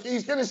just like,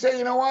 he's going to say,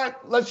 you know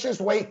what? Let's just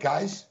wait,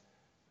 guys.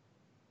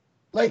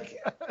 Like,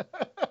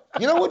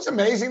 you know what's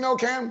amazing though,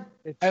 Cam?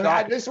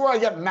 This is where I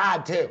get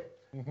mad too.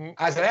 Mm-hmm.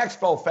 As an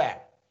Expo fan,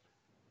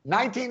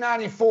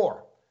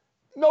 1994,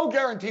 no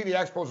guarantee the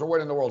Expos are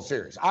winning the World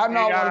Series. I'm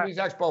not one of these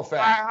Expo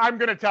fans. I'm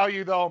going to tell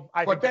you, though.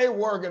 But they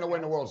were going to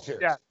win the World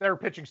Series. Yeah, their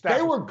pitching staff.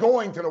 They were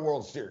going to the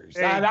World Series.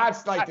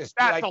 That's like this.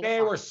 Like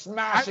they were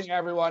smashing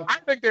everyone. I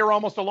think they were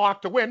almost a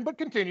lock to win, but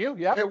continue.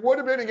 Yeah. It would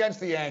have been against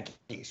the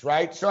Yankees,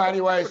 right? So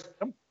anyways,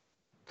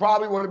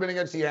 probably would have been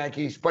against the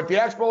Yankees, but the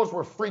Expos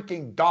were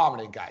freaking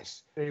dominant,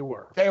 guys. They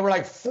were. They were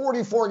like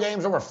 44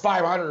 games over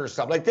 500 or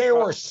something. Like they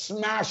were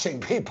smashing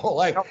people.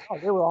 Like,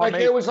 they were like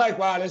it was like,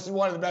 wow, this is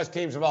one of the best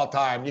teams of all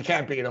time. You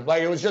can't beat them.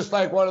 Like it was just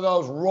like one of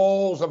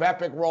those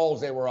epic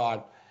rolls they were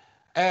on.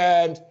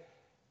 And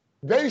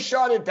they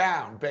shut it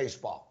down,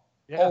 baseball,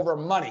 over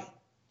money.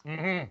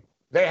 Mm-hmm.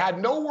 They had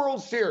no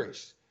World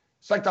Series.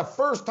 It's like the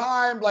first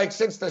time, like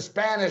since the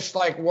Spanish,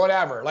 like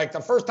whatever, like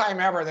the first time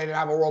ever they didn't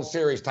have a World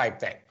Series type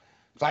thing.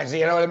 So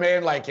you know what I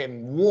mean? Like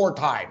in war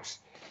times,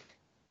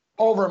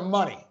 over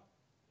money.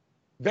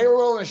 They were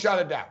willing to shut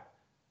it down.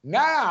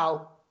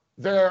 Now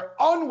they're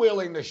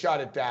unwilling to shut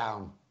it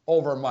down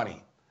over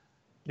money.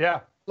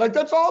 Yeah. Like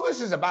that's all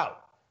this is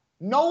about.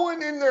 No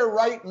one in their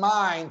right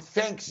mind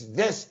thinks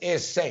this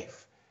is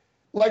safe.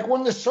 Like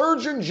when the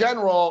Surgeon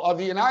General of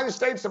the United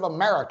States of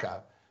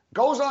America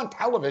goes on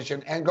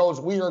television and goes,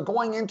 we are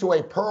going into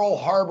a Pearl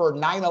Harbor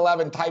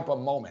 9/11 type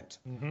of moment.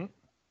 Mm-hmm.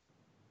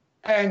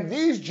 And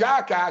these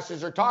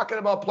jackasses are talking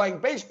about playing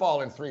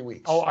baseball in 3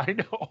 weeks. Oh, I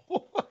know.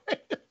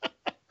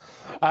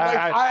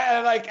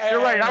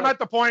 You're right. I'm at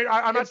the point.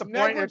 I'm at the point.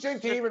 It's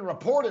negligent to even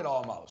report it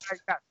almost.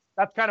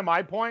 That's kind of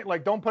my point.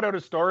 Like, don't put out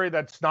a story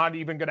that's not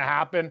even going to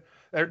happen.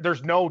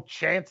 There's no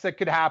chance it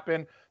could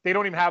happen. They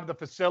don't even have the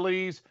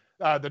facilities.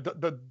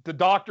 The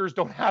doctors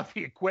don't have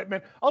the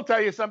equipment. I'll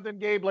tell you something,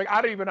 Gabe. Like,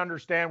 I don't even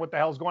understand what the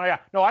hell's going on.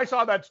 No, I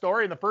saw that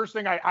story, and the first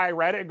thing I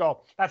read it and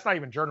go, that's not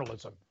even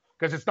journalism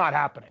because it's not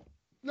happening.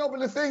 No,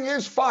 but the thing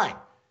is, fine.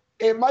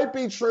 It might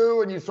be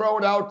true, and you throw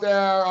it out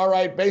there. All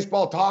right,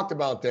 baseball talked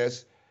about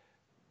this.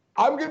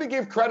 I'm going to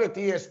give credit to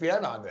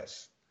ESPN on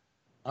this.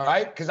 All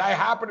right, because I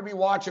happened to be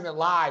watching it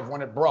live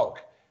when it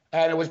broke.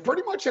 And it was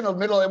pretty much in the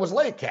middle. It was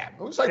late, Cam.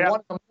 It was like 1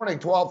 in the morning,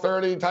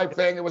 12:30 type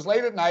thing. It was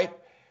late at night.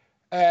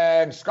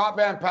 And Scott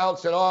Van Pelt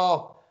said,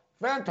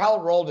 Van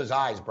Pelt rolled his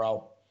eyes,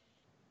 bro.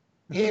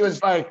 He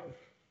was like,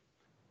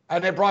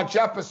 and they brought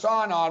Jeff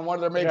Passan on, one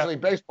of their Major League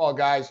Baseball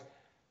guys.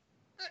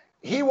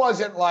 He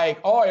wasn't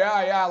like,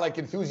 like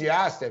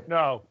enthusiastic.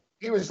 No.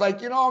 He was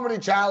like, you know how many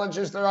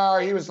challenges there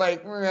are? He was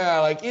like,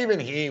 like even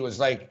he was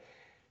like,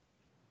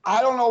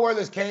 I don't know where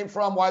this came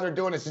from, why they're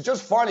doing this. It's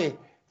just funny.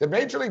 The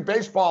Major League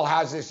Baseball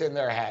has this in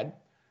their head,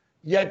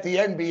 yet the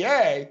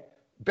NBA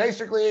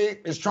basically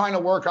is trying to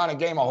work on a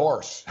game of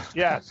horse.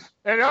 Yes.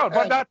 And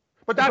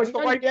that's the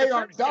right. NBA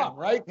aren't dumb,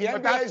 right? The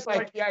NBA is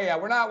like,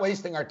 we're not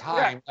wasting our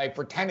time like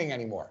pretending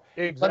anymore.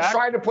 Exactly. Let's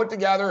try to put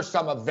together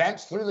some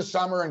events through the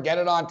summer and get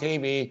it on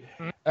TV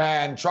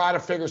and try to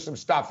figure some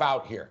stuff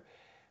out here.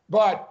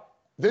 But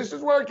this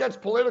is where it gets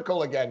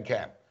political again,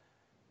 Cam.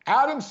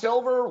 Adam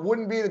Silver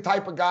wouldn't be the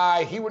type of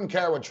guy, he wouldn't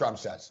care what Trump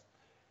says.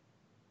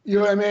 You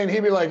know what I mean?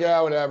 He'd be like, yeah,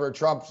 whatever.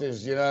 Trump's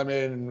is, you know what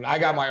I mean? I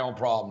got my own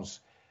problems.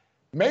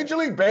 Major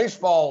League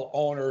Baseball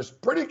owners,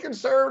 pretty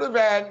conservative,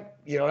 and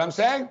you know what I'm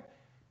saying?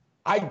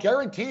 I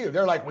guarantee you,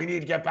 they're like, we need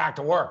to get back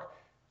to work.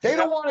 They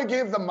don't want to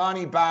give the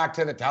money back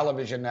to the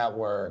television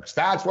networks.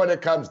 That's what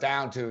it comes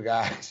down to,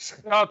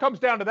 guys. It comes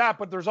down to that,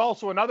 but there's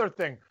also another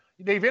thing.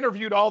 They've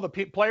interviewed all the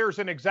players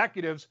and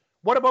executives.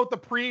 What about the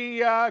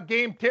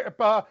pre-game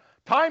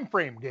time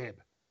frame, Gabe?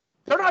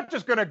 They're not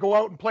just going to go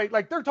out and play.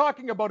 Like, they're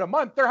talking about a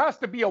month. There has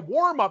to be a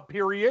warm-up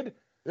period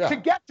to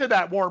get to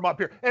that warm-up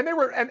period. And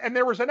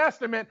there was an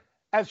estimate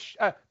as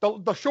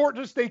the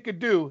shortest they could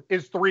do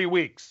is 3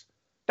 weeks.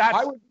 That's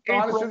I would be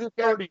honest with you,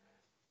 30.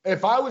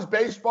 If I was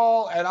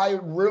baseball and I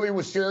really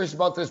was serious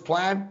about this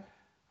plan,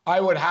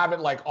 I would have it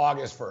like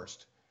August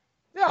 1st.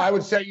 Yeah. I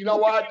would say, you know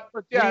what?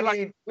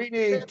 We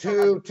need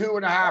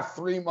 2.5,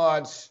 3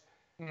 months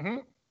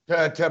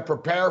to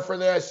prepare for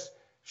this.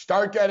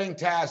 Start getting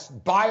tests,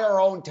 buy our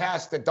own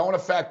tests that don't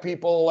affect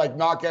people like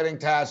not getting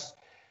tests,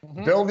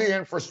 build the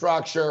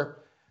infrastructure.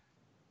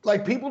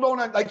 Like people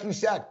don't, like you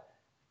said.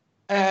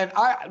 And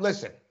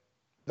listen,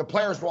 the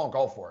players won't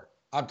go for it.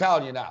 I'm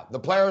telling you now. The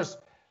players,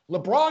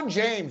 LeBron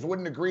James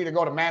wouldn't agree to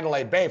go to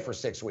Mandalay Bay for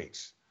 6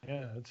 weeks.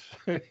 Yeah,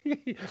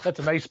 that's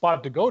a nice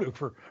spot to go to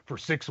for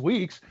 6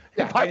 weeks.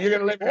 Yeah, and you're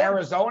going to live in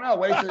Arizona,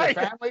 away from your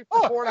family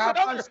for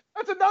 4.5 months?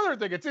 That's another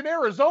thing. It's in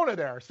Arizona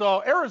there.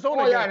 So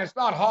Arizona. Oh, yeah, and it's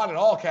not hot at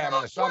all, Cam,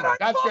 in the summer.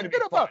 That's going to be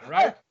fun,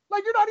 right?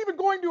 Like, you're not even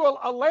going to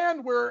a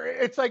land where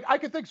it's like, I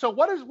could think, so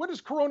what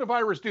does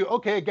coronavirus do?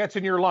 Okay, it gets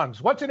in your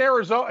lungs. What's in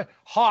Arizona?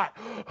 Hot.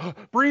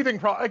 Breathing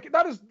problem. Like,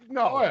 that is,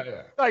 no. Oh,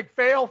 yeah. Like,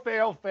 fail.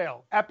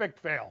 Epic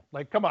fail.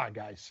 Like, come on,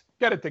 guys.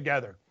 Get it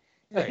together.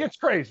 Like, it's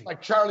crazy.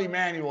 Like Charlie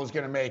Manuel is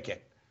going to make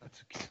it.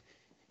 That's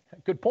a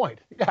good point.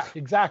 Yeah,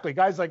 exactly.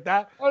 Guys like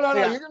that. Oh, no.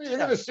 You're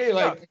going to see,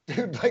 like,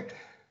 dude, like,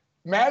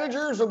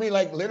 managers will be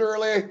like,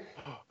 literally,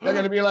 they're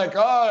going to be like,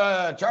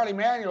 Charlie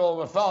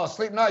Manuel fell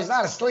asleep. No, he's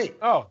not asleep.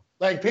 Oh.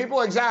 Like,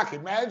 people, exactly.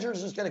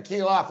 Managers just going to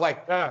keel off.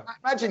 Like,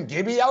 imagine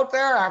Gibby out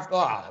there after,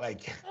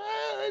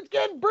 it's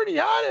getting pretty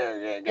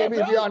hot. Gibby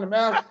be on the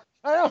mound.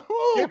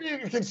 Gibby,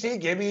 you can see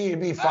Gibby.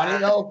 It'd be funny,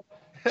 though.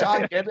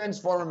 John Gibbons,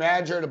 former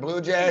manager of the Blue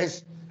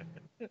Jays.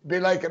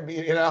 Be like,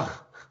 you know,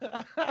 you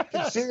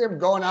can see him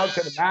going out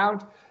to the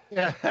mound.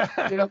 Yeah.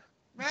 You know,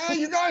 Man,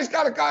 you guys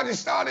got to kind of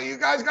start it. You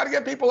guys got to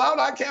get people out.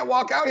 I can't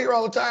walk out here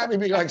all the time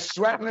and be like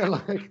sweating and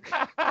like.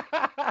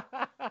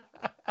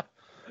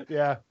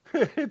 Yeah,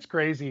 it's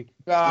crazy.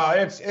 No,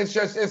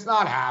 it's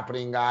not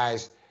happening,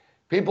 guys.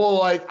 People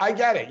like, I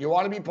get it. You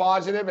want to be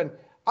positive, and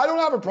I don't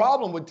have a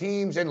problem with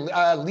teams and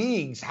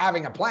leagues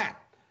having a plan.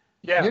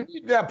 Yeah. You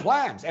need to have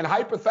plans and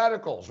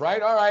hypotheticals,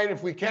 right? All right,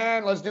 if we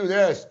can, let's do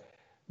this.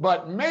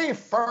 But May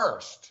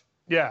 1st.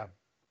 Yeah.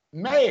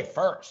 May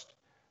 1st.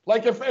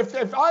 Like if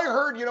I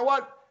heard, you know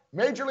what,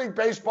 Major League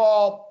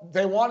Baseball,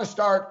 they want to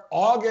start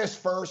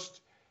August 1st.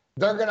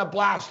 They're going to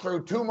blast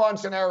through 2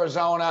 months in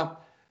Arizona.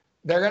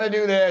 They're going to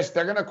do this.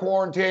 They're going to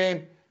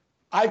quarantine.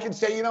 I can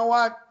say, you know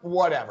what,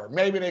 whatever.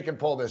 Maybe they can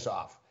pull this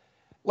off.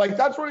 Like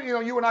that's what,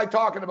 you and I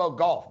talking about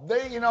golf.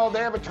 They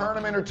have a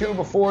tournament or two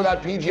before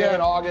that PGA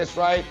in August,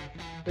 right?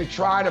 They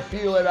try to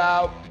feel it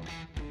out.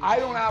 I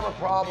don't have a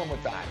problem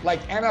with that.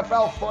 Like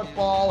NFL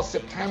football,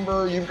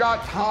 September, you've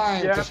got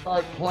time to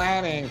start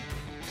planning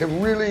to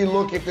really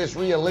look at this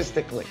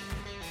realistically.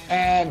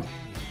 And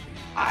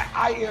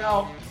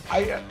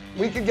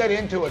we could get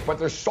into it, but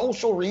there's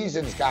social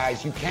reasons,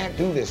 guys. You can't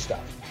do this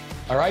stuff.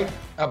 All right?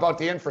 About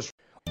the infrastructure.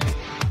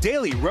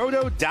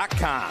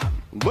 DailyRoto.com.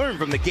 Learn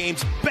from the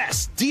game's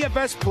best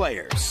DFS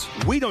players.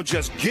 We don't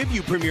just give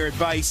you premier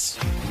advice,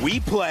 we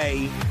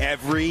play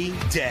every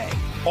day.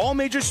 All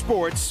major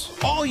sports,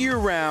 all year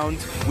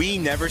round, we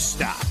never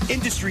stop.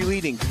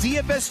 Industry-leading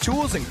DFS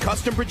tools and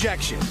custom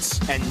projections.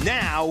 And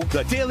now,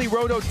 the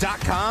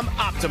DailyRoto.com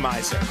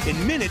Optimizer.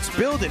 In minutes,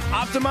 build and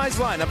optimize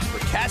lineups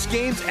for cash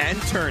games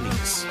and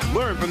tourneys.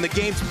 Learn from the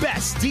game's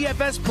best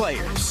DFS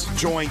players.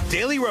 Join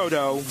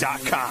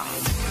DailyRoto.com.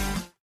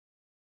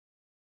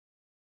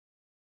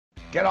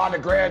 Get on the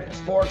grid,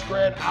 Sports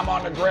Grid. I'm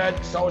on the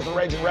grid. So is the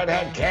Raging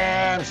Redhead,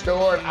 Cam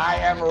Stewart. I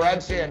am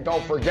Morency. And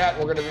don't forget,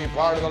 we're going to be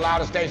part of the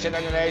loudest station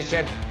in the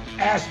nation,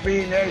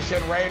 SB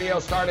Nation Radio,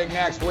 starting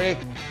next week.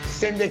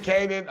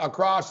 Syndicated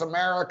across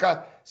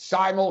America,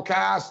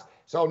 simulcast.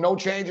 So no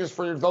changes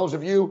for those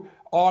of you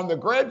on the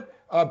grid.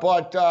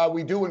 But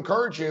we do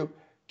encourage you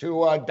to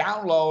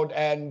download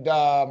and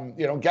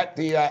get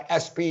the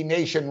SB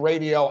Nation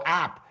Radio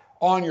app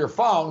on your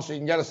phone so you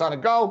can get us on a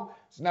go.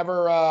 It's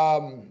never,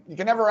 you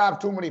can never have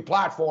too many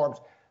platforms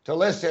to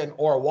listen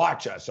or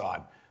watch us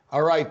on.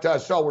 All right,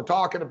 so we're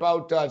talking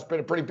about, it's been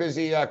a pretty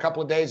busy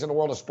couple of days in the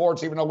world of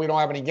sports, even though we don't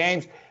have any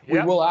games. We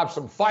will have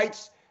some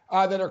fights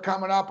that are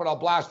coming up, and I'll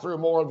blast through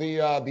more of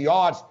the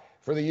odds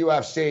for the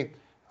UFC.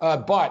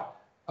 But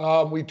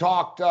we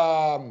talked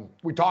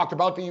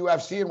about the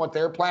UFC and what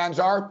their plans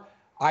are.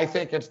 I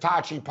think it's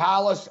Tachi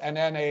Palace and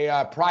then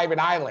a private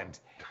island,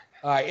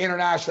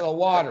 international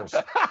waters.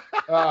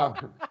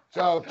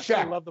 So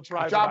check. I love the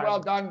private job island. well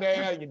done,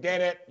 Dana. You did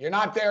it. You're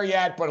not there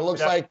yet, but it looks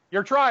like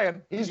you're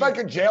trying. He's like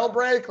a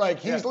jailbreak. Like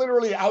he's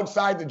literally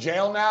outside the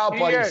jail now,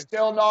 but he's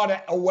still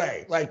not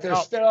away. Like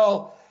there's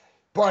still,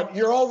 but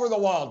you're over the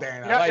wall,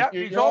 Dana.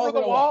 He's over the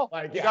wall.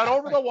 He got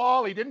over the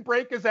wall. He didn't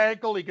break his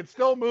ankle. He can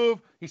still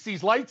move. He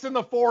sees lights in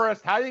the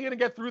forest. How are you going to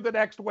get through the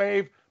next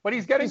wave? But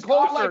he's getting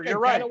closer. Like you're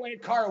right. Getaway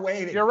car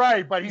waiting. You're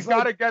right, but he's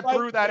got to get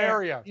through that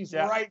area. He's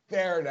right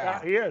there now.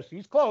 Yeah, he is.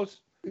 He's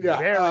close. Yeah.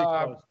 Very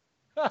close.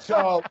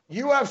 So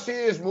UFC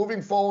is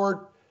moving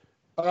forward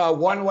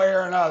one way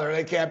or another.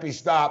 They can't be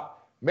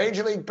stopped.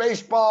 Major League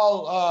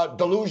Baseball,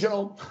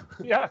 delusional.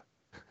 Yeah.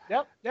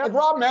 Yep. Like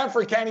Rob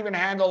Manfred can't even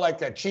handle like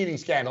that cheating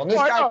scandal. And this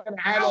guy can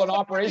handle an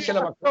operation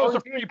of a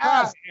currency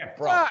pass.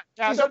 Bro.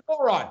 He's a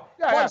moron.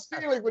 Bud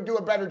Selig would do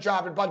a better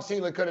job, and Bud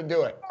Selig couldn't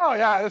do it. Oh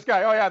yeah, this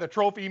guy. Oh yeah, the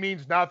trophy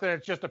means nothing.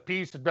 It's just a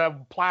piece of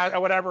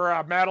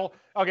metal.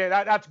 Okay,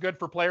 that's good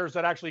for players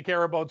that actually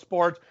care about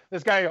sports.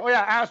 This guy. Oh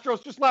yeah,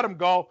 Astros, just let him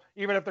go.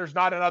 Even if there's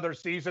not another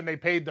season, they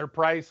paid their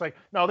price. Like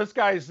no, this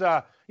guy's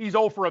he's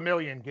 0 for a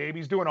million, Gabe.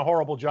 He's doing a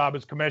horrible job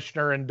as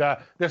commissioner, and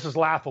this is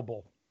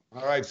laughable.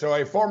 All right, so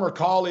a former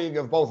colleague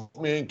of both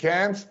me and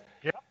Cam's,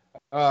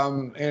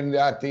 and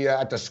at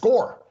the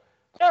Score.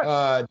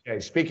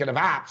 Speaking of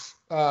apps,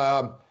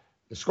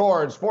 the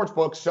Score and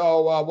Sportsbook.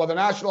 So, the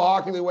National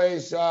Hockey League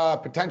weighs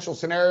potential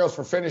scenarios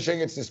for finishing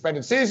its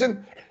suspended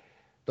season.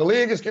 The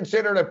league is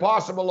considered a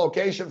possible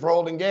location for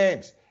holding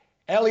games.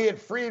 Elliot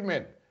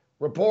Friedman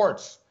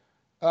reports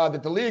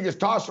that the league has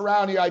tossed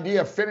around the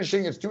idea of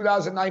finishing its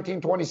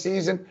 2019-20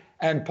 season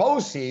and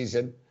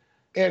postseason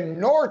in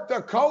North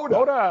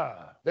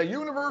Dakota. The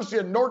University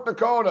of North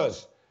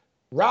Dakota's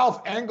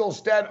Ralph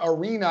Engelstad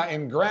Arena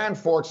in Grand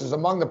Forks is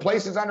among the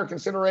places under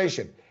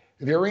consideration.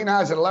 The arena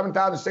has an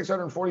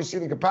 11,640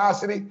 seating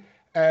capacity,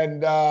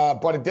 and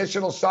but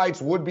additional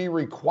sites would be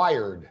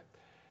required.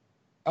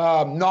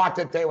 Not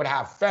that they would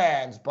have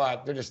fans,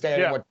 but they're just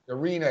stating what the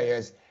arena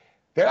is.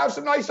 They have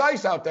some nice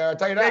ice out there, I'll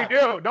tell you that. They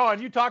do. No,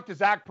 and you talk to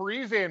Zach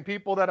Parise and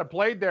people that have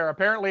played there.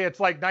 Apparently,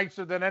 it's like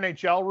nicer than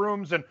NHL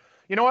rooms. And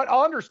you know what?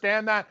 I'll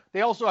understand that.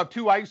 They also have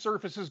 2 ice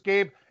surfaces,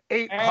 Gabe.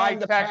 8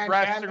 high-tech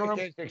dressing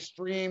rooms. Is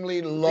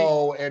extremely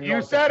low in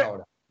North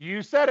Dakota.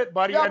 You said it,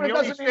 buddy. Yeah, but it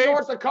doesn't mean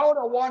North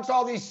Dakota wants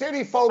all these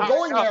city folk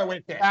going there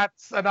with it.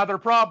 That's another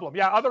problem.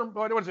 Yeah,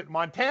 what is it?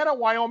 Montana,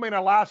 Wyoming, and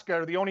Alaska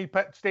are the only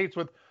states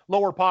with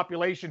lower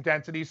population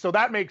densities. So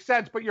that makes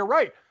sense. But you're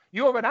right.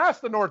 You haven't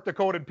asked the North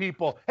Dakotan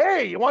people,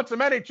 hey, you want some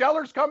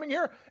NHLers coming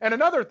here? And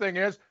another thing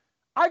is,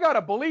 I got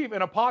to believe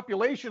in a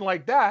population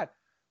like that,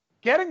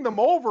 getting them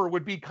over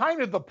would be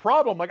kind of the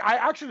problem. Like, I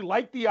actually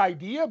like the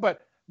idea,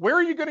 but where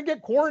are you going to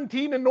get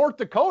quarantined in North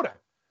Dakota?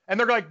 And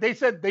they're like, they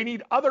said they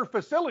need other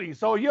facilities.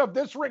 So you have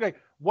this ring. Like,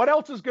 what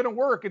else is going to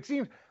work? It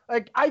seems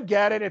like, I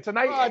get it. It's a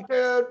nice. Oh,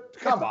 dude,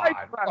 come on.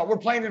 Oh, we're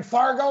playing in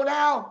Fargo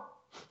now?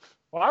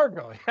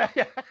 Fargo.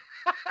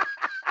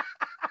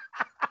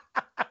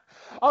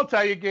 I'll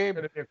tell you, Gabe,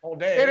 It'll be a cold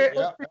day. it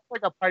feels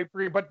like a pipe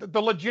dream, but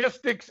the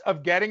logistics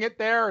of getting it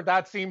there,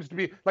 that seems to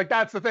be like,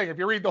 that's the thing. If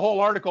you read the whole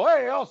article,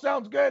 hey, all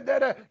sounds good.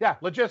 Yeah,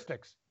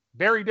 logistics,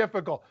 very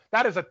difficult.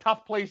 That is a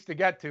tough place to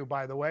get to,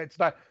 by the way. It's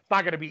not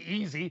going to be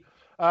easy.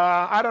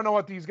 I don't know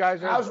what these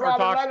guys are. How's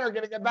Robin Leonard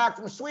going to get back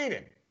from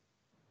Sweden?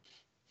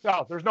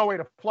 No, there's no way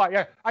to fly.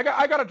 Yeah, I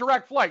got a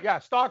direct flight. Yeah,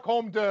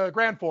 Stockholm to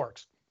Grand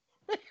Forks.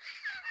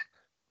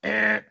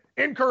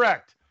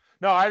 Incorrect.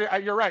 No,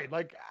 you're right.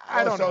 Like,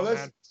 I don't know,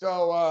 man.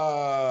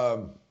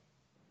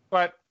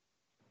 But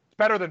it's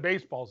better than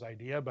baseball's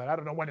idea, but I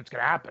don't know when it's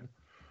going to happen.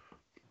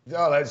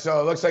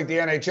 So it looks like the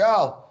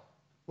NHL.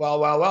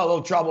 Well, a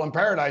little trouble in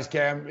paradise,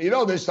 Cam. You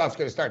know this stuff's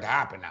going to start to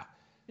happen now.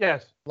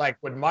 Yes. Like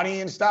with money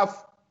and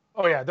stuff.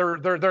 Oh yeah, they're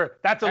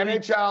that's a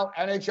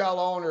NHL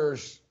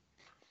owners.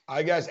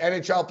 I guess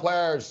NHL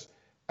players.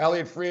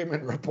 Elliot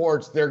Friedman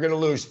reports they're going to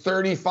lose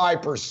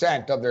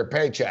 35% of their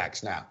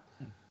paychecks now.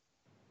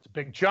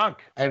 Big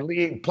chunk. And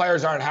league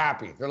players aren't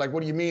happy. They're like,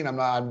 what do you mean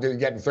I'm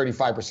getting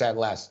 35%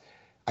 less?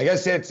 I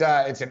guess it's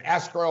an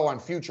escrow on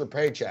future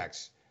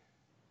paychecks.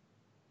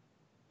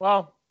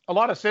 Well, a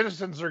lot of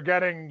citizens are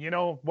getting, their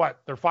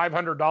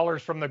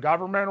 $500 from the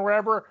government or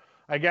whatever.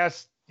 I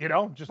guess,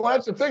 just. Well,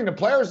 that's the thing. The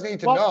players need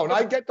to know. And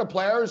I get the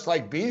players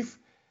like beef,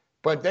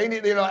 but they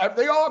need, they all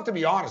have to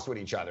be honest with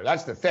each other.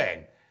 That's the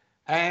thing.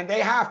 And they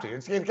have to.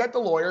 It's get the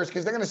lawyers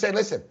because they're going to say,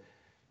 listen,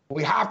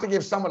 we have to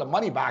give some of the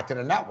money back to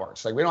the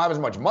networks. Like, we don't have as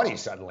much money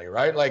suddenly,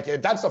 right? Like,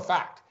 that's a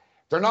fact.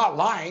 They're not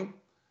lying.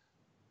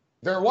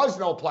 There was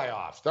no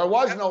playoffs. There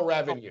was no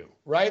revenue,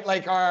 right?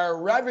 Like, our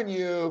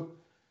revenue,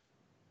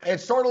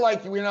 it's sort of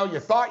like, you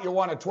thought you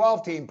won a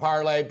 12-team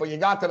parlay, but you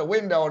got to the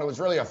window and it was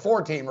really a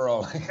 4-teamer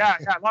only. Yeah,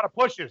 a lot of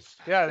pushes.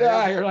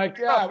 Yeah, you're like,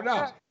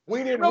 no,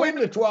 we didn't win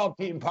the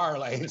 12-team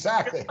parlay.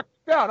 Exactly.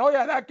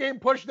 That game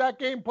pushed.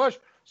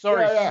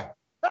 Sorry. Yeah.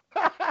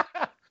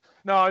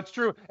 No, it's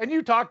true. And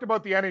you talked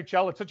about the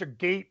NHL. It's such a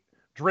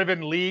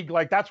gate-driven league.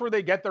 Like, that's where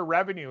they get their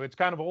revenue. It's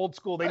kind of old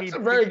school. That's a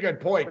very good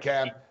point,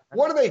 Cam.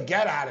 What do they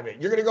get out of it?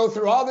 You're going to go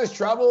through all this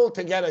trouble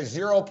to get a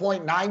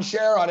 0.9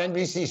 share on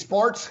NBC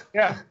Sports?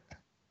 Yeah.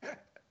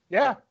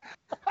 Yeah.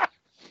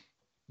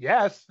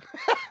 Yes.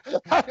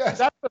 That's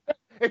the thing.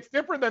 It's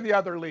different than the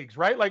other leagues,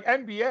 right? Like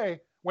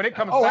NBA, when it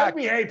comes back.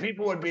 NBA,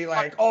 people would be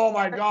like, oh,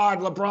 my God,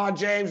 LeBron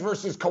James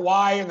versus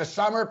Kawhi in the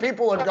summer.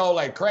 People would go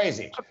like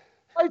crazy.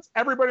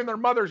 Everybody and their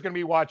mother is going to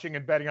be watching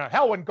and betting on it.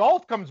 Hell, when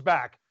golf comes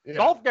back,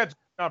 golf gets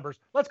numbers.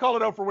 Let's call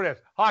it out for what it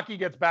is. Hockey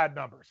gets bad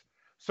numbers.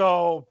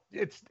 So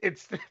it's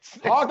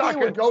hockey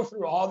would go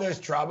through all this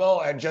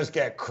trouble and just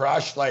get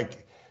crushed.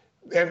 Like,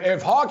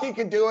 if hockey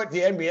could do it, the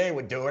NBA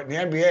would do it, and the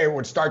NBA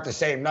would start the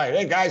same night.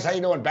 Hey guys, how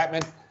you doing,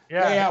 Bettman?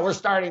 Yeah, we're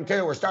starting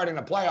too. We're starting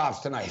the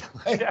playoffs tonight.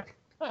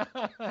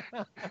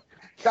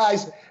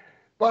 Guys,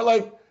 but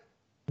like,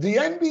 the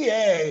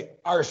NBA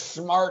are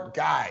smart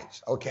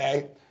guys,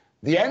 okay?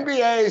 The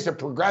NBA is a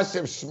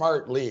progressive,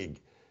 smart league.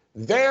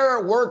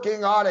 They're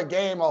working on a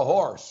game of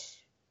horse.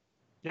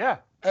 Yeah.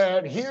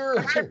 And here...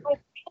 I have no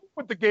problem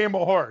with the game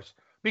of horse,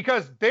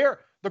 because the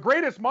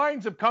greatest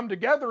minds have come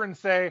together and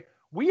say,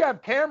 we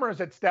have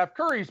cameras at Steph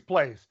Curry's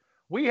place.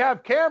 We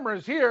have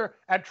cameras here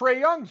at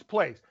Trae Young's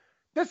place.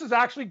 This is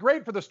actually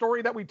great for the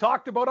story that we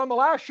talked about on the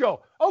last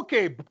show.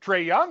 Okay,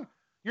 Trae Young,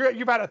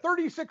 you've had a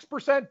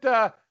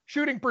 36%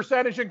 shooting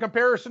percentage in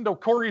comparison to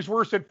Corey's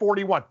worst at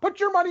 41. Put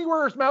your money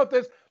where his mouth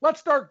is. Let's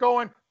start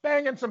going,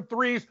 banging some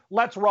threes.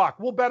 Let's rock.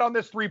 We'll bet on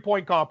this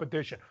three-point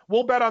competition.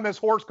 We'll bet on this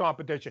horse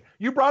competition.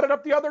 You brought it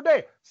up the other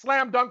day,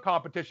 slam dunk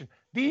competition.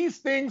 These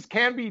things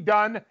can be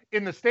done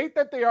in the state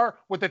that they are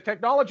with the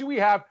technology we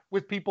have,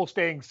 with people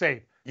staying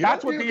safe.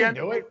 That's what the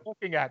NBA is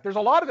looking at. There's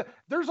a lot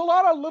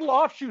of little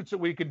offshoots that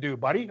we can do,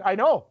 buddy. I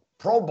know.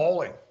 Pro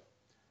bowling.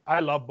 I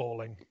love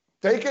bowling.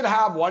 They could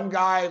have one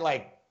guy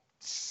like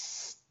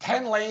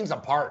 10 lanes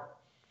apart.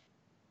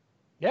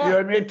 Yeah. You know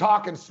what I mean?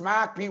 Talking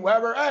smack, Pete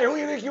Weber. Hey, who do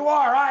you think you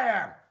are? I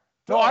am.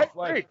 No, I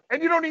agree.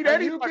 And you don't need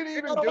any. You can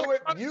even do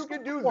it. You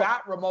can do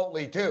that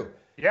remotely too.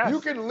 Yes. You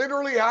can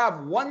literally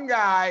have one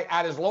guy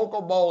at his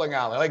local bowling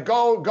alley. Like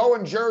go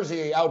in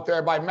Jersey out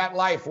there by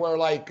MetLife where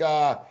like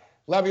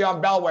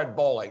Le'Veon Bell went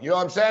bowling. You know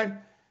what I'm saying?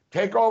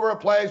 Take over a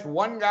place.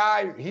 One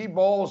guy, he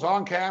bowls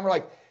on camera.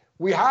 Like,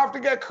 we have to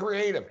get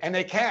creative. And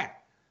they can't.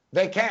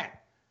 They can't.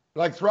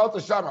 Like throughout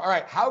the summer. All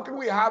right, how can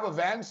we have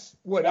events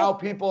without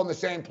people in the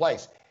same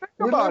place?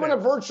 We live in a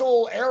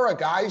virtual era,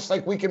 guys.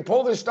 Like, we can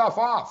pull this stuff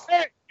off.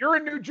 Hey, you're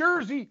in New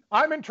Jersey.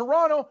 I'm in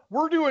Toronto.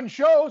 We're doing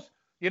shows.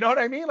 You know what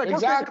I mean? Like,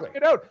 exactly. We're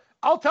figuring it out.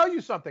 I'll tell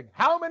you something.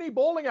 How many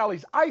bowling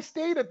alleys? I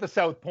stayed at the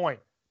South Point.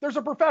 There's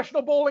a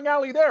professional bowling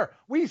alley there.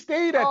 We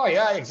stayed at. Oh,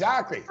 yeah,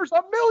 exactly. There's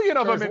a million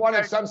of them. There's one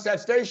at Sunset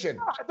Station.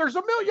 Yeah, there's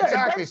a million.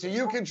 Exactly. So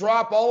you can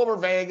drop all over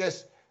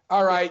Vegas.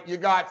 All right, you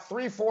got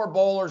 3-4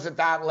 bowlers at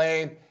that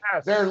lane.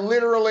 Yes. They're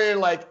literally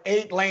like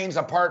 8 lanes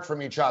apart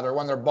from each other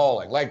when they're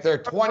bowling. Like they're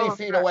 20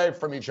 feet away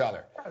from each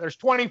other. Yeah, there's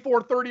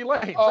 24, 30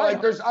 lanes. Oh, like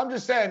I'm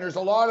just saying, there's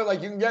a lot of,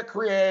 like, you can get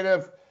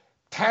creative.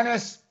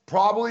 Tennis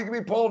probably can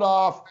be pulled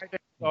off.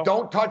 So.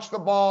 Don't touch the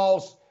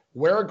balls.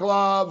 Wear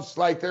gloves.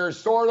 Like there's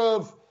sort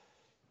of,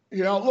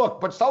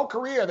 look, but South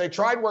Korea, they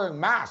tried wearing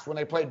masks when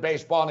they played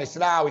baseball, and they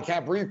said, we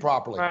can't breathe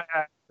properly.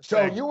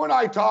 So you and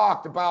I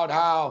talked about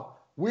how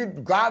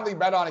we'd gladly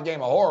bet on a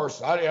game of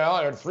horse.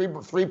 A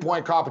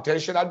three-point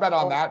competition. I'd bet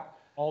on that.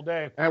 All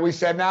day. And we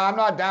said, I'm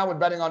not down with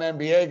betting on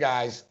NBA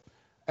guys.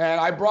 And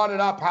I brought it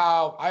up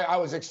how I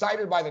was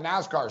excited by the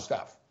NASCAR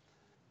stuff.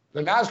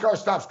 The NASCAR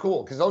stuff's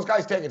cool because those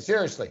guys take it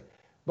seriously.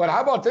 But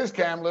how about this,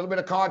 Cam? A little bit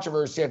of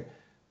controversy. And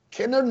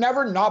can there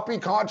never not be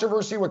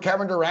controversy with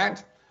Kevin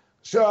Durant?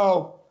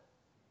 So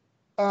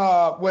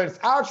with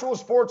actual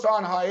sports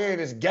on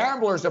hiatus,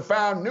 gamblers have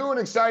found new and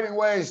exciting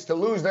ways to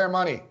lose their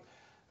money.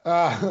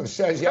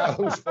 Says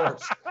Yahoo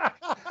Sports.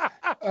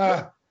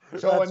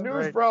 So when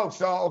news broke,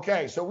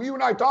 so you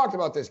and I talked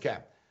about this,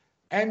 Cam.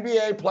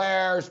 NBA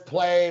players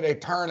played a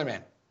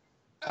tournament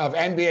of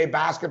NBA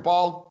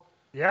basketball.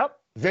 Yep.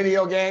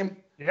 Video game.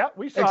 Yep,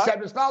 we saw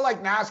Except it's not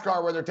like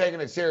NASCAR where they're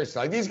taking it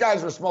seriously. Like these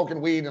guys were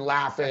smoking weed and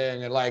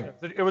laughing and like.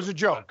 It was a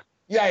joke.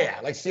 Yeah.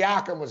 Like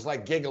Siakam was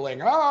like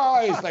giggling.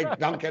 Oh, he's like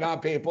dunking on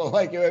people.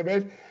 Like, you know what I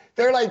mean?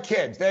 They're like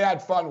kids. They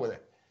had fun with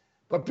it.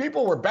 But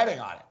people were betting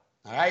on it.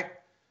 All right.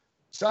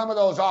 Some of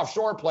those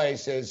offshore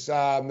places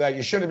that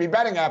you shouldn't be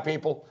betting at,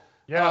 people.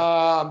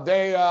 Yeah.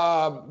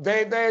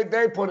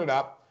 They put it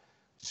up.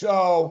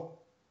 So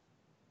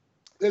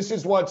this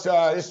is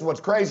what's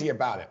crazy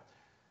about it.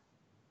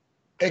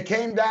 It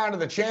came down to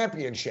the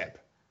championship.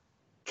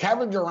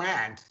 Kevin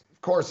Durant,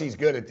 of course, he's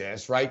good at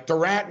this, right?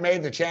 Durant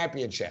made the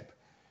championship.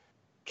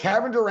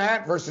 Kevin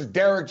Durant versus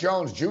Derrick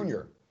Jones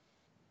Jr.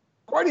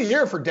 Quite a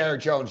year for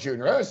Derrick Jones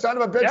Jr.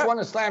 Son of a bitch won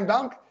a slam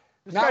dunk.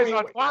 Now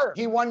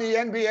he won the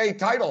NBA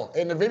title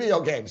in the video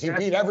games. He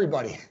beat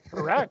everybody.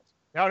 Correct.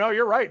 No,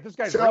 you're right. This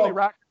guy's really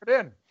racking it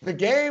in. The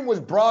game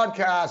was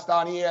broadcast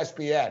on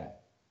ESPN.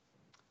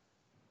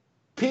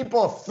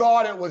 People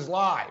thought it was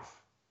live.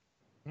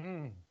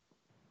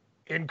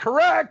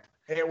 Incorrect.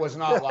 It was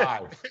not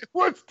live. It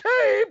was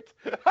taped.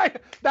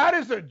 That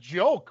is a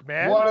joke,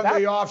 man. One of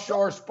the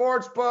offshore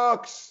sports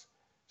books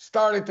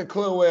started to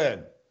clue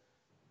in.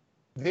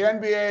 The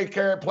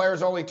NBA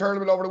players-only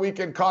tournament over the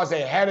weekend caused a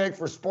headache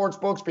for sports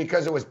books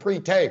because it was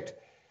pre-taped.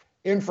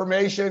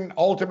 Information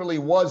ultimately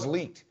was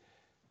leaked.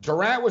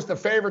 Durant was the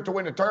favorite to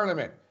win the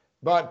tournament,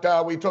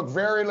 but we took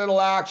very little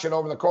action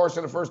over the course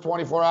of the first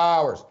 24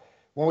 hours.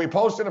 When we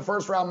posted a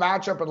first-round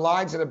matchup and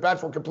lines and the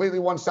bets were completely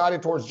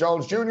one-sided towards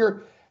Jones Jr.,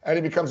 and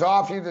it becomes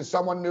obvious that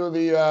someone knew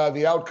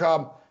the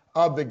outcome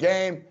of the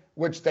game,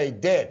 which they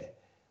did.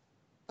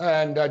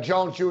 And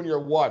Jones Jr.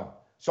 won.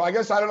 So I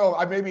guess, I don't know,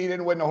 maybe he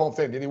didn't win the whole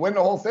thing. Did he win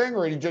the whole thing,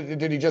 or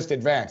did he just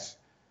advance?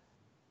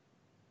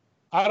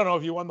 I don't know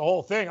if he won the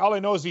whole thing. All I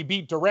know is he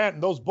beat Durant,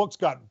 and those books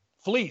got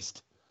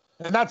fleeced.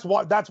 And that's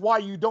why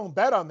you don't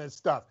bet on this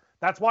stuff.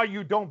 That's why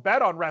you don't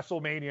bet on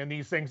WrestleMania and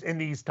these things in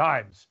these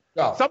times.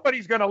 No.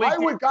 Somebody's going to leak.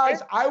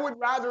 I would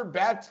rather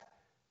bet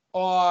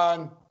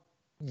on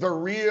the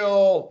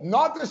real,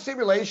 not the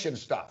simulation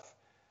stuff,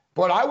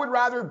 but I would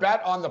rather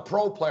bet on the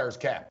pro players,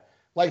 Cam.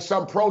 Like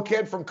some pro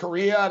kid from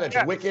Korea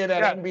that's wicked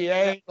at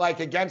NBA, like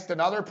against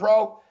another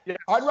pro. Yes.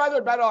 I'd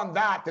rather bet on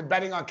that than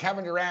betting on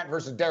Kevin Durant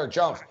versus Derrick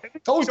Jones.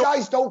 Those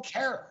guys don't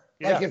care.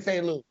 Like if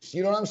they lose.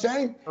 You know what I'm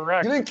saying?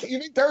 Correct. You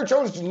think Derrick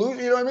Jones lose?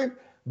 You know what I mean?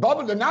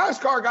 Bubba, the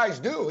NASCAR guys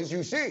do, as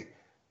you see.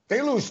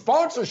 They lose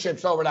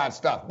sponsorships over that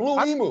stuff.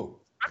 Emu.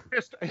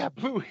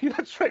 Blue.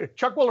 That's right.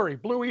 Chuck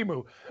Woolery, Blue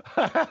Emu,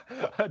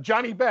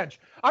 Johnny Bench.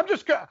 I'm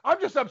just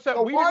upset.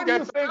 So why do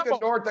you think the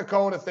North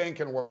Dakota thing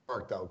can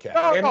work, though, Ken?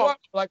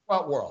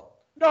 What world?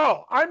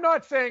 No, I'm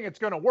not saying it's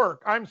going to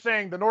work. I'm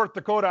saying the North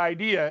Dakota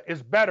idea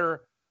is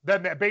better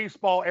than the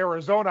baseball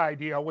Arizona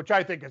idea, which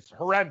I think is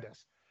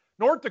horrendous.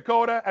 North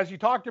Dakota, as you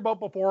talked about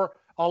before,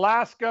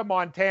 Alaska,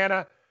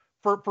 Montana,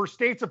 for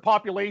states of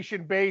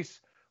population base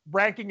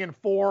ranking in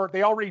 4,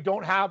 they already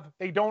don't have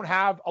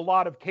a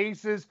lot of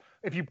cases.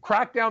 If you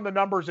crack down the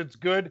numbers, it's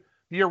good.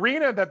 The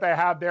arena that they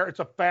have there, it's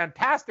a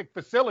fantastic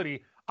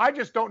facility. I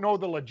just don't know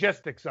the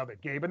logistics of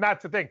it, Gabe. And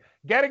that's the thing.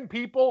 Getting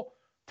people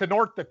to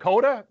North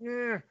Dakota,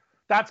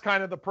 that's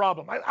kind of the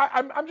problem.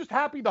 I'm just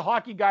happy the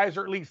hockey guys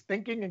are at least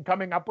thinking and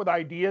coming up with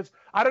ideas.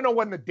 I don't know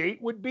when the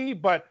date would be,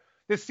 but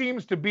this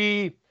seems to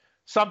be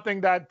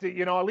something that,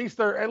 at least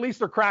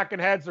they're cracking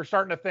heads. They're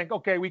starting to think,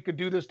 okay, we could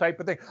do this type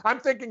of thing. I'm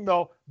thinking,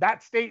 though,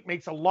 that state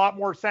makes a lot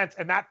more sense,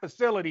 and that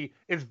facility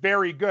is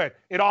very good.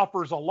 It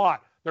offers a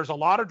lot. There's a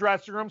lot of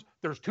dressing rooms.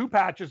 There's 2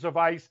 patches of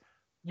ice.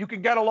 You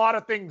can get a lot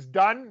of things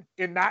done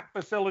in that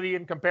facility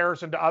in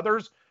comparison to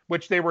others,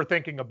 which they were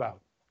thinking about.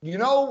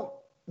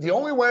 The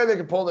only way they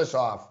could pull this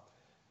off,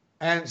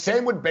 And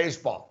same with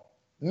baseball.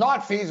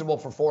 Not feasible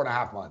for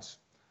 4.5 months.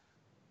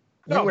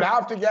 You would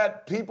have to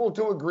get people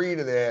to agree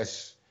to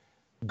this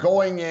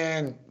going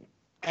in,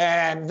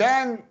 and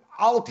then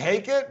I'll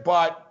take it,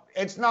 but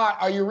it's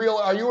not, are you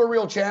a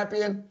real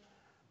champion?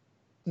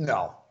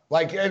 No.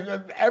 Like,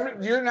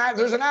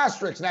 there's an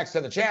asterisk next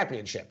to the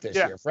championship this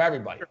year for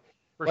everybody.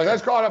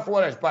 Let's call it for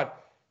what it is.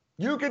 But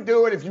you could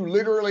do it if you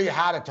literally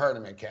had a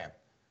tournament camp.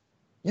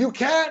 You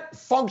can't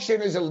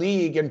function as a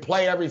league and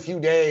play every few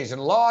days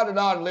and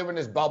live in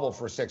this bubble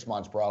for 6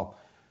 months, bro.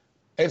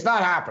 It's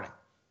not happening.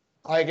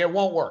 Like, it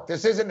won't work.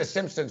 This isn't The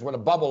Simpsons with a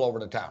bubble over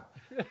the town.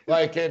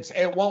 Like,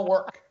 it won't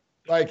work.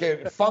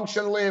 Like,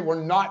 functionally,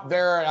 we're not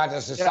there at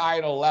a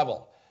societal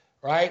level,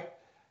 right?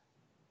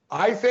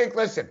 I think,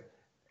 listen,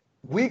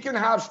 we can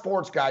have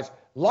sports, guys.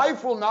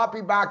 Life will not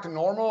be back to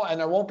normal, and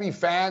there won't be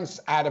fans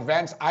at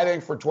events, I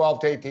think, for 12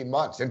 to 18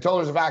 months until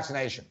there's a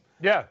vaccination.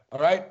 Yeah. All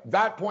right?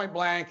 That point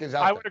blank is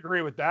out I would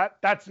agree with that.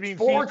 That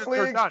means sports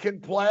leagues can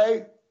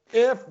play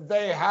if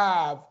they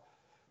have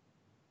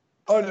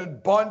an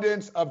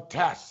abundance of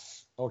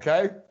tests,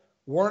 okay?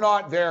 We're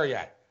not there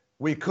yet.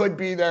 We could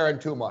be there in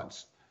 2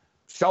 months.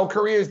 South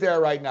Korea is there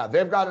right now.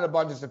 They've got an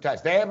abundance of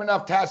tests. They have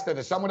enough tests that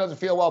if someone doesn't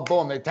feel well,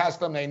 boom, they test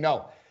them, they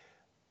know.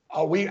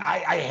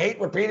 I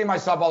hate repeating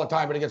myself all the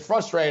time, but it gets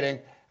frustrating,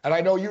 and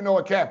I know you know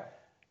it, Kev.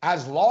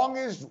 As long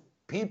as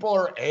people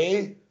are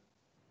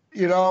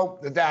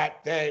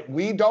that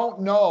we don't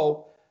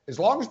know, as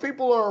long as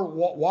people are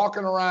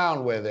walking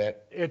around with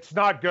it. It's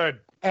not good.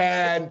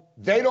 And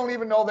they don't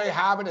even know they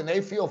have it, and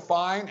they feel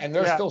fine, and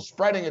they're still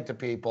spreading it to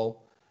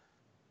people.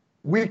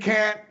 We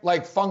can't,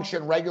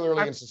 function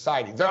regularly in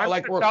society.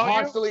 We're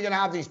constantly going to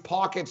have these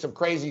pockets of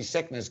crazy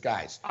sickness,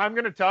 guys. I'm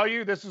going to tell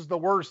you, this is the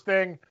worst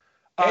thing.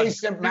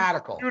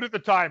 Asymptomatical. Due to the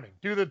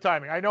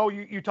timing. I know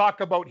you talk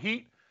about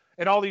heat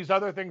and all these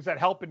other things that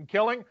help in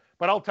killing,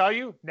 but I'll tell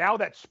you, now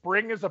that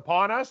spring is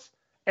upon us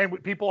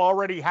and people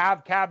already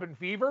have cabin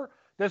fever,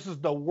 this is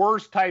the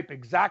worst type,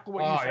 exactly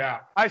what you said. Yeah.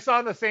 I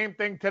saw the same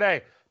thing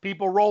today.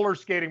 People roller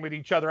skating with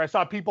each other. I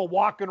saw people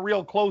walking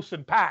real close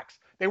in packs.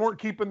 They weren't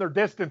keeping their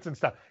distance and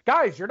stuff.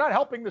 Guys, you're not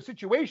helping the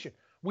situation.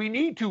 We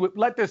need to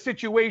let this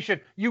situation,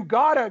 you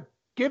got to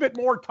give it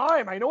more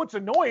time. I know it's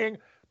annoying,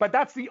 but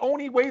that's the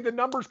only way the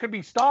numbers can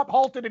be stopped,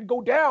 halted, and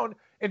go down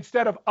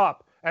instead of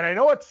up. And I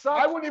know it sucks.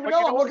 I wouldn't even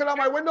know. I'm looking out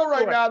my window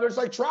right now. There's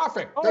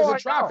traffic. There's a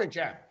traffic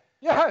jam.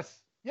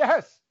 Yes.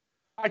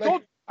 I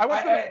went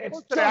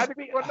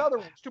to another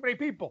one. It's too many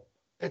people.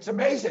 It's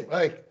amazing.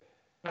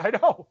 I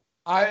know.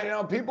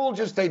 People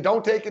they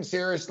don't take it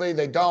seriously.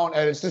 They don't.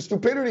 And it's the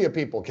stupidity of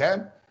people,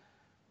 Ken.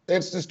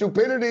 It's the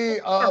stupidity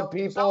of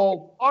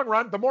people. Long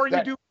run, the more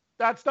you do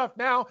that stuff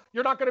now,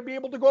 you're not going to be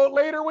able to go out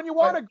later when you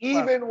want to.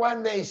 Even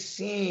when they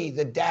see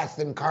the death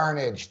and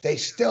carnage, they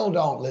still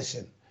don't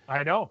listen.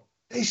 I know.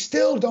 They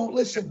still don't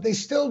listen. They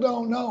still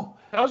don't know.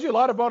 Tells you a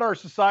lot about our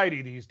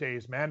society these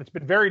days, man. It's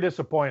been very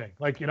disappointing.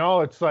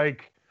 It's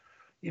like,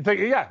 you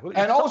think,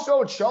 And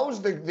also it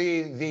shows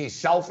the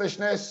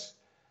selfishness,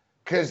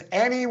 because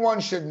anyone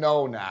should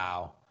know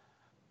now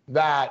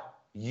that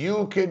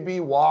you could be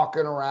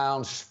walking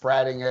around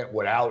spreading it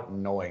without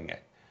knowing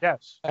it.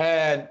 Yes.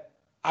 And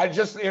I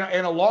just,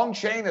 in a long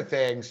chain of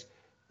things,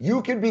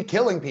 you could be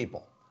killing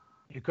people.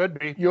 You could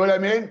be. You know what I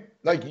mean?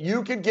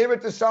 You could give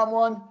it to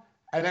someone,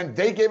 and then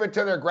they give it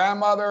to their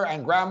grandmother,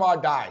 and grandma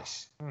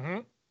dies. Mm-hmm.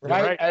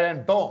 Right? And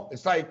then boom.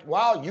 It's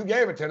you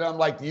gave it to them.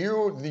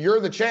 You're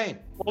the chain.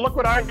 Well, look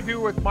what I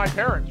do with my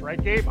parents, right,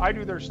 Gabe? I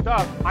do their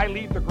stuff. I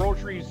leave the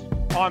groceries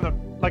on the,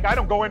 I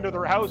don't go into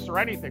their house or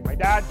anything. My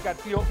dad's got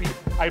COP.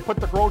 I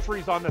put the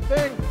groceries on the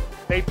thing.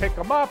 They pick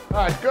them up.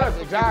 It's good.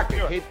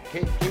 Exactly.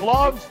 Keep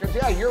gloves.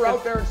 You're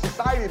out there in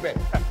society a bit.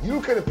 You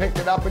could have picked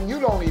it up and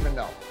you don't even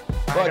know.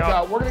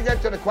 But we're going to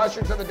get to the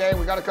questions of the day.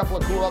 We got a couple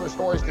of cool other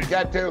stories to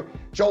get to.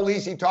 Joe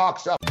Lisi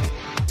talks up.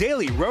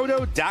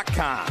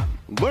 DailyRoto.com.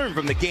 Learn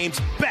from the game's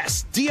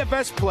best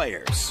DFS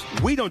players.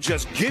 We don't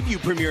just give you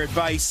premier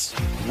advice,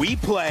 we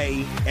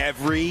play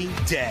every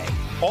day.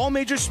 All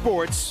major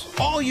sports,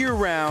 all year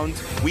round,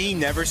 we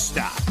never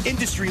stop.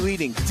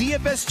 Industry-leading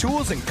DFS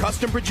tools and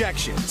custom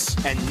projections.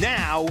 And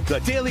now, the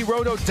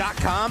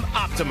DailyRoto.com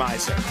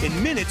Optimizer.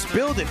 In minutes,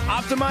 build and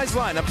optimize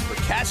lineups for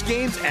cash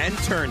games and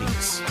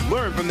tourneys.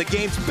 Learn from the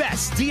game's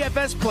best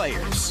DFS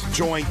players.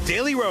 Join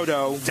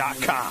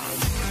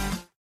DailyRoto.com.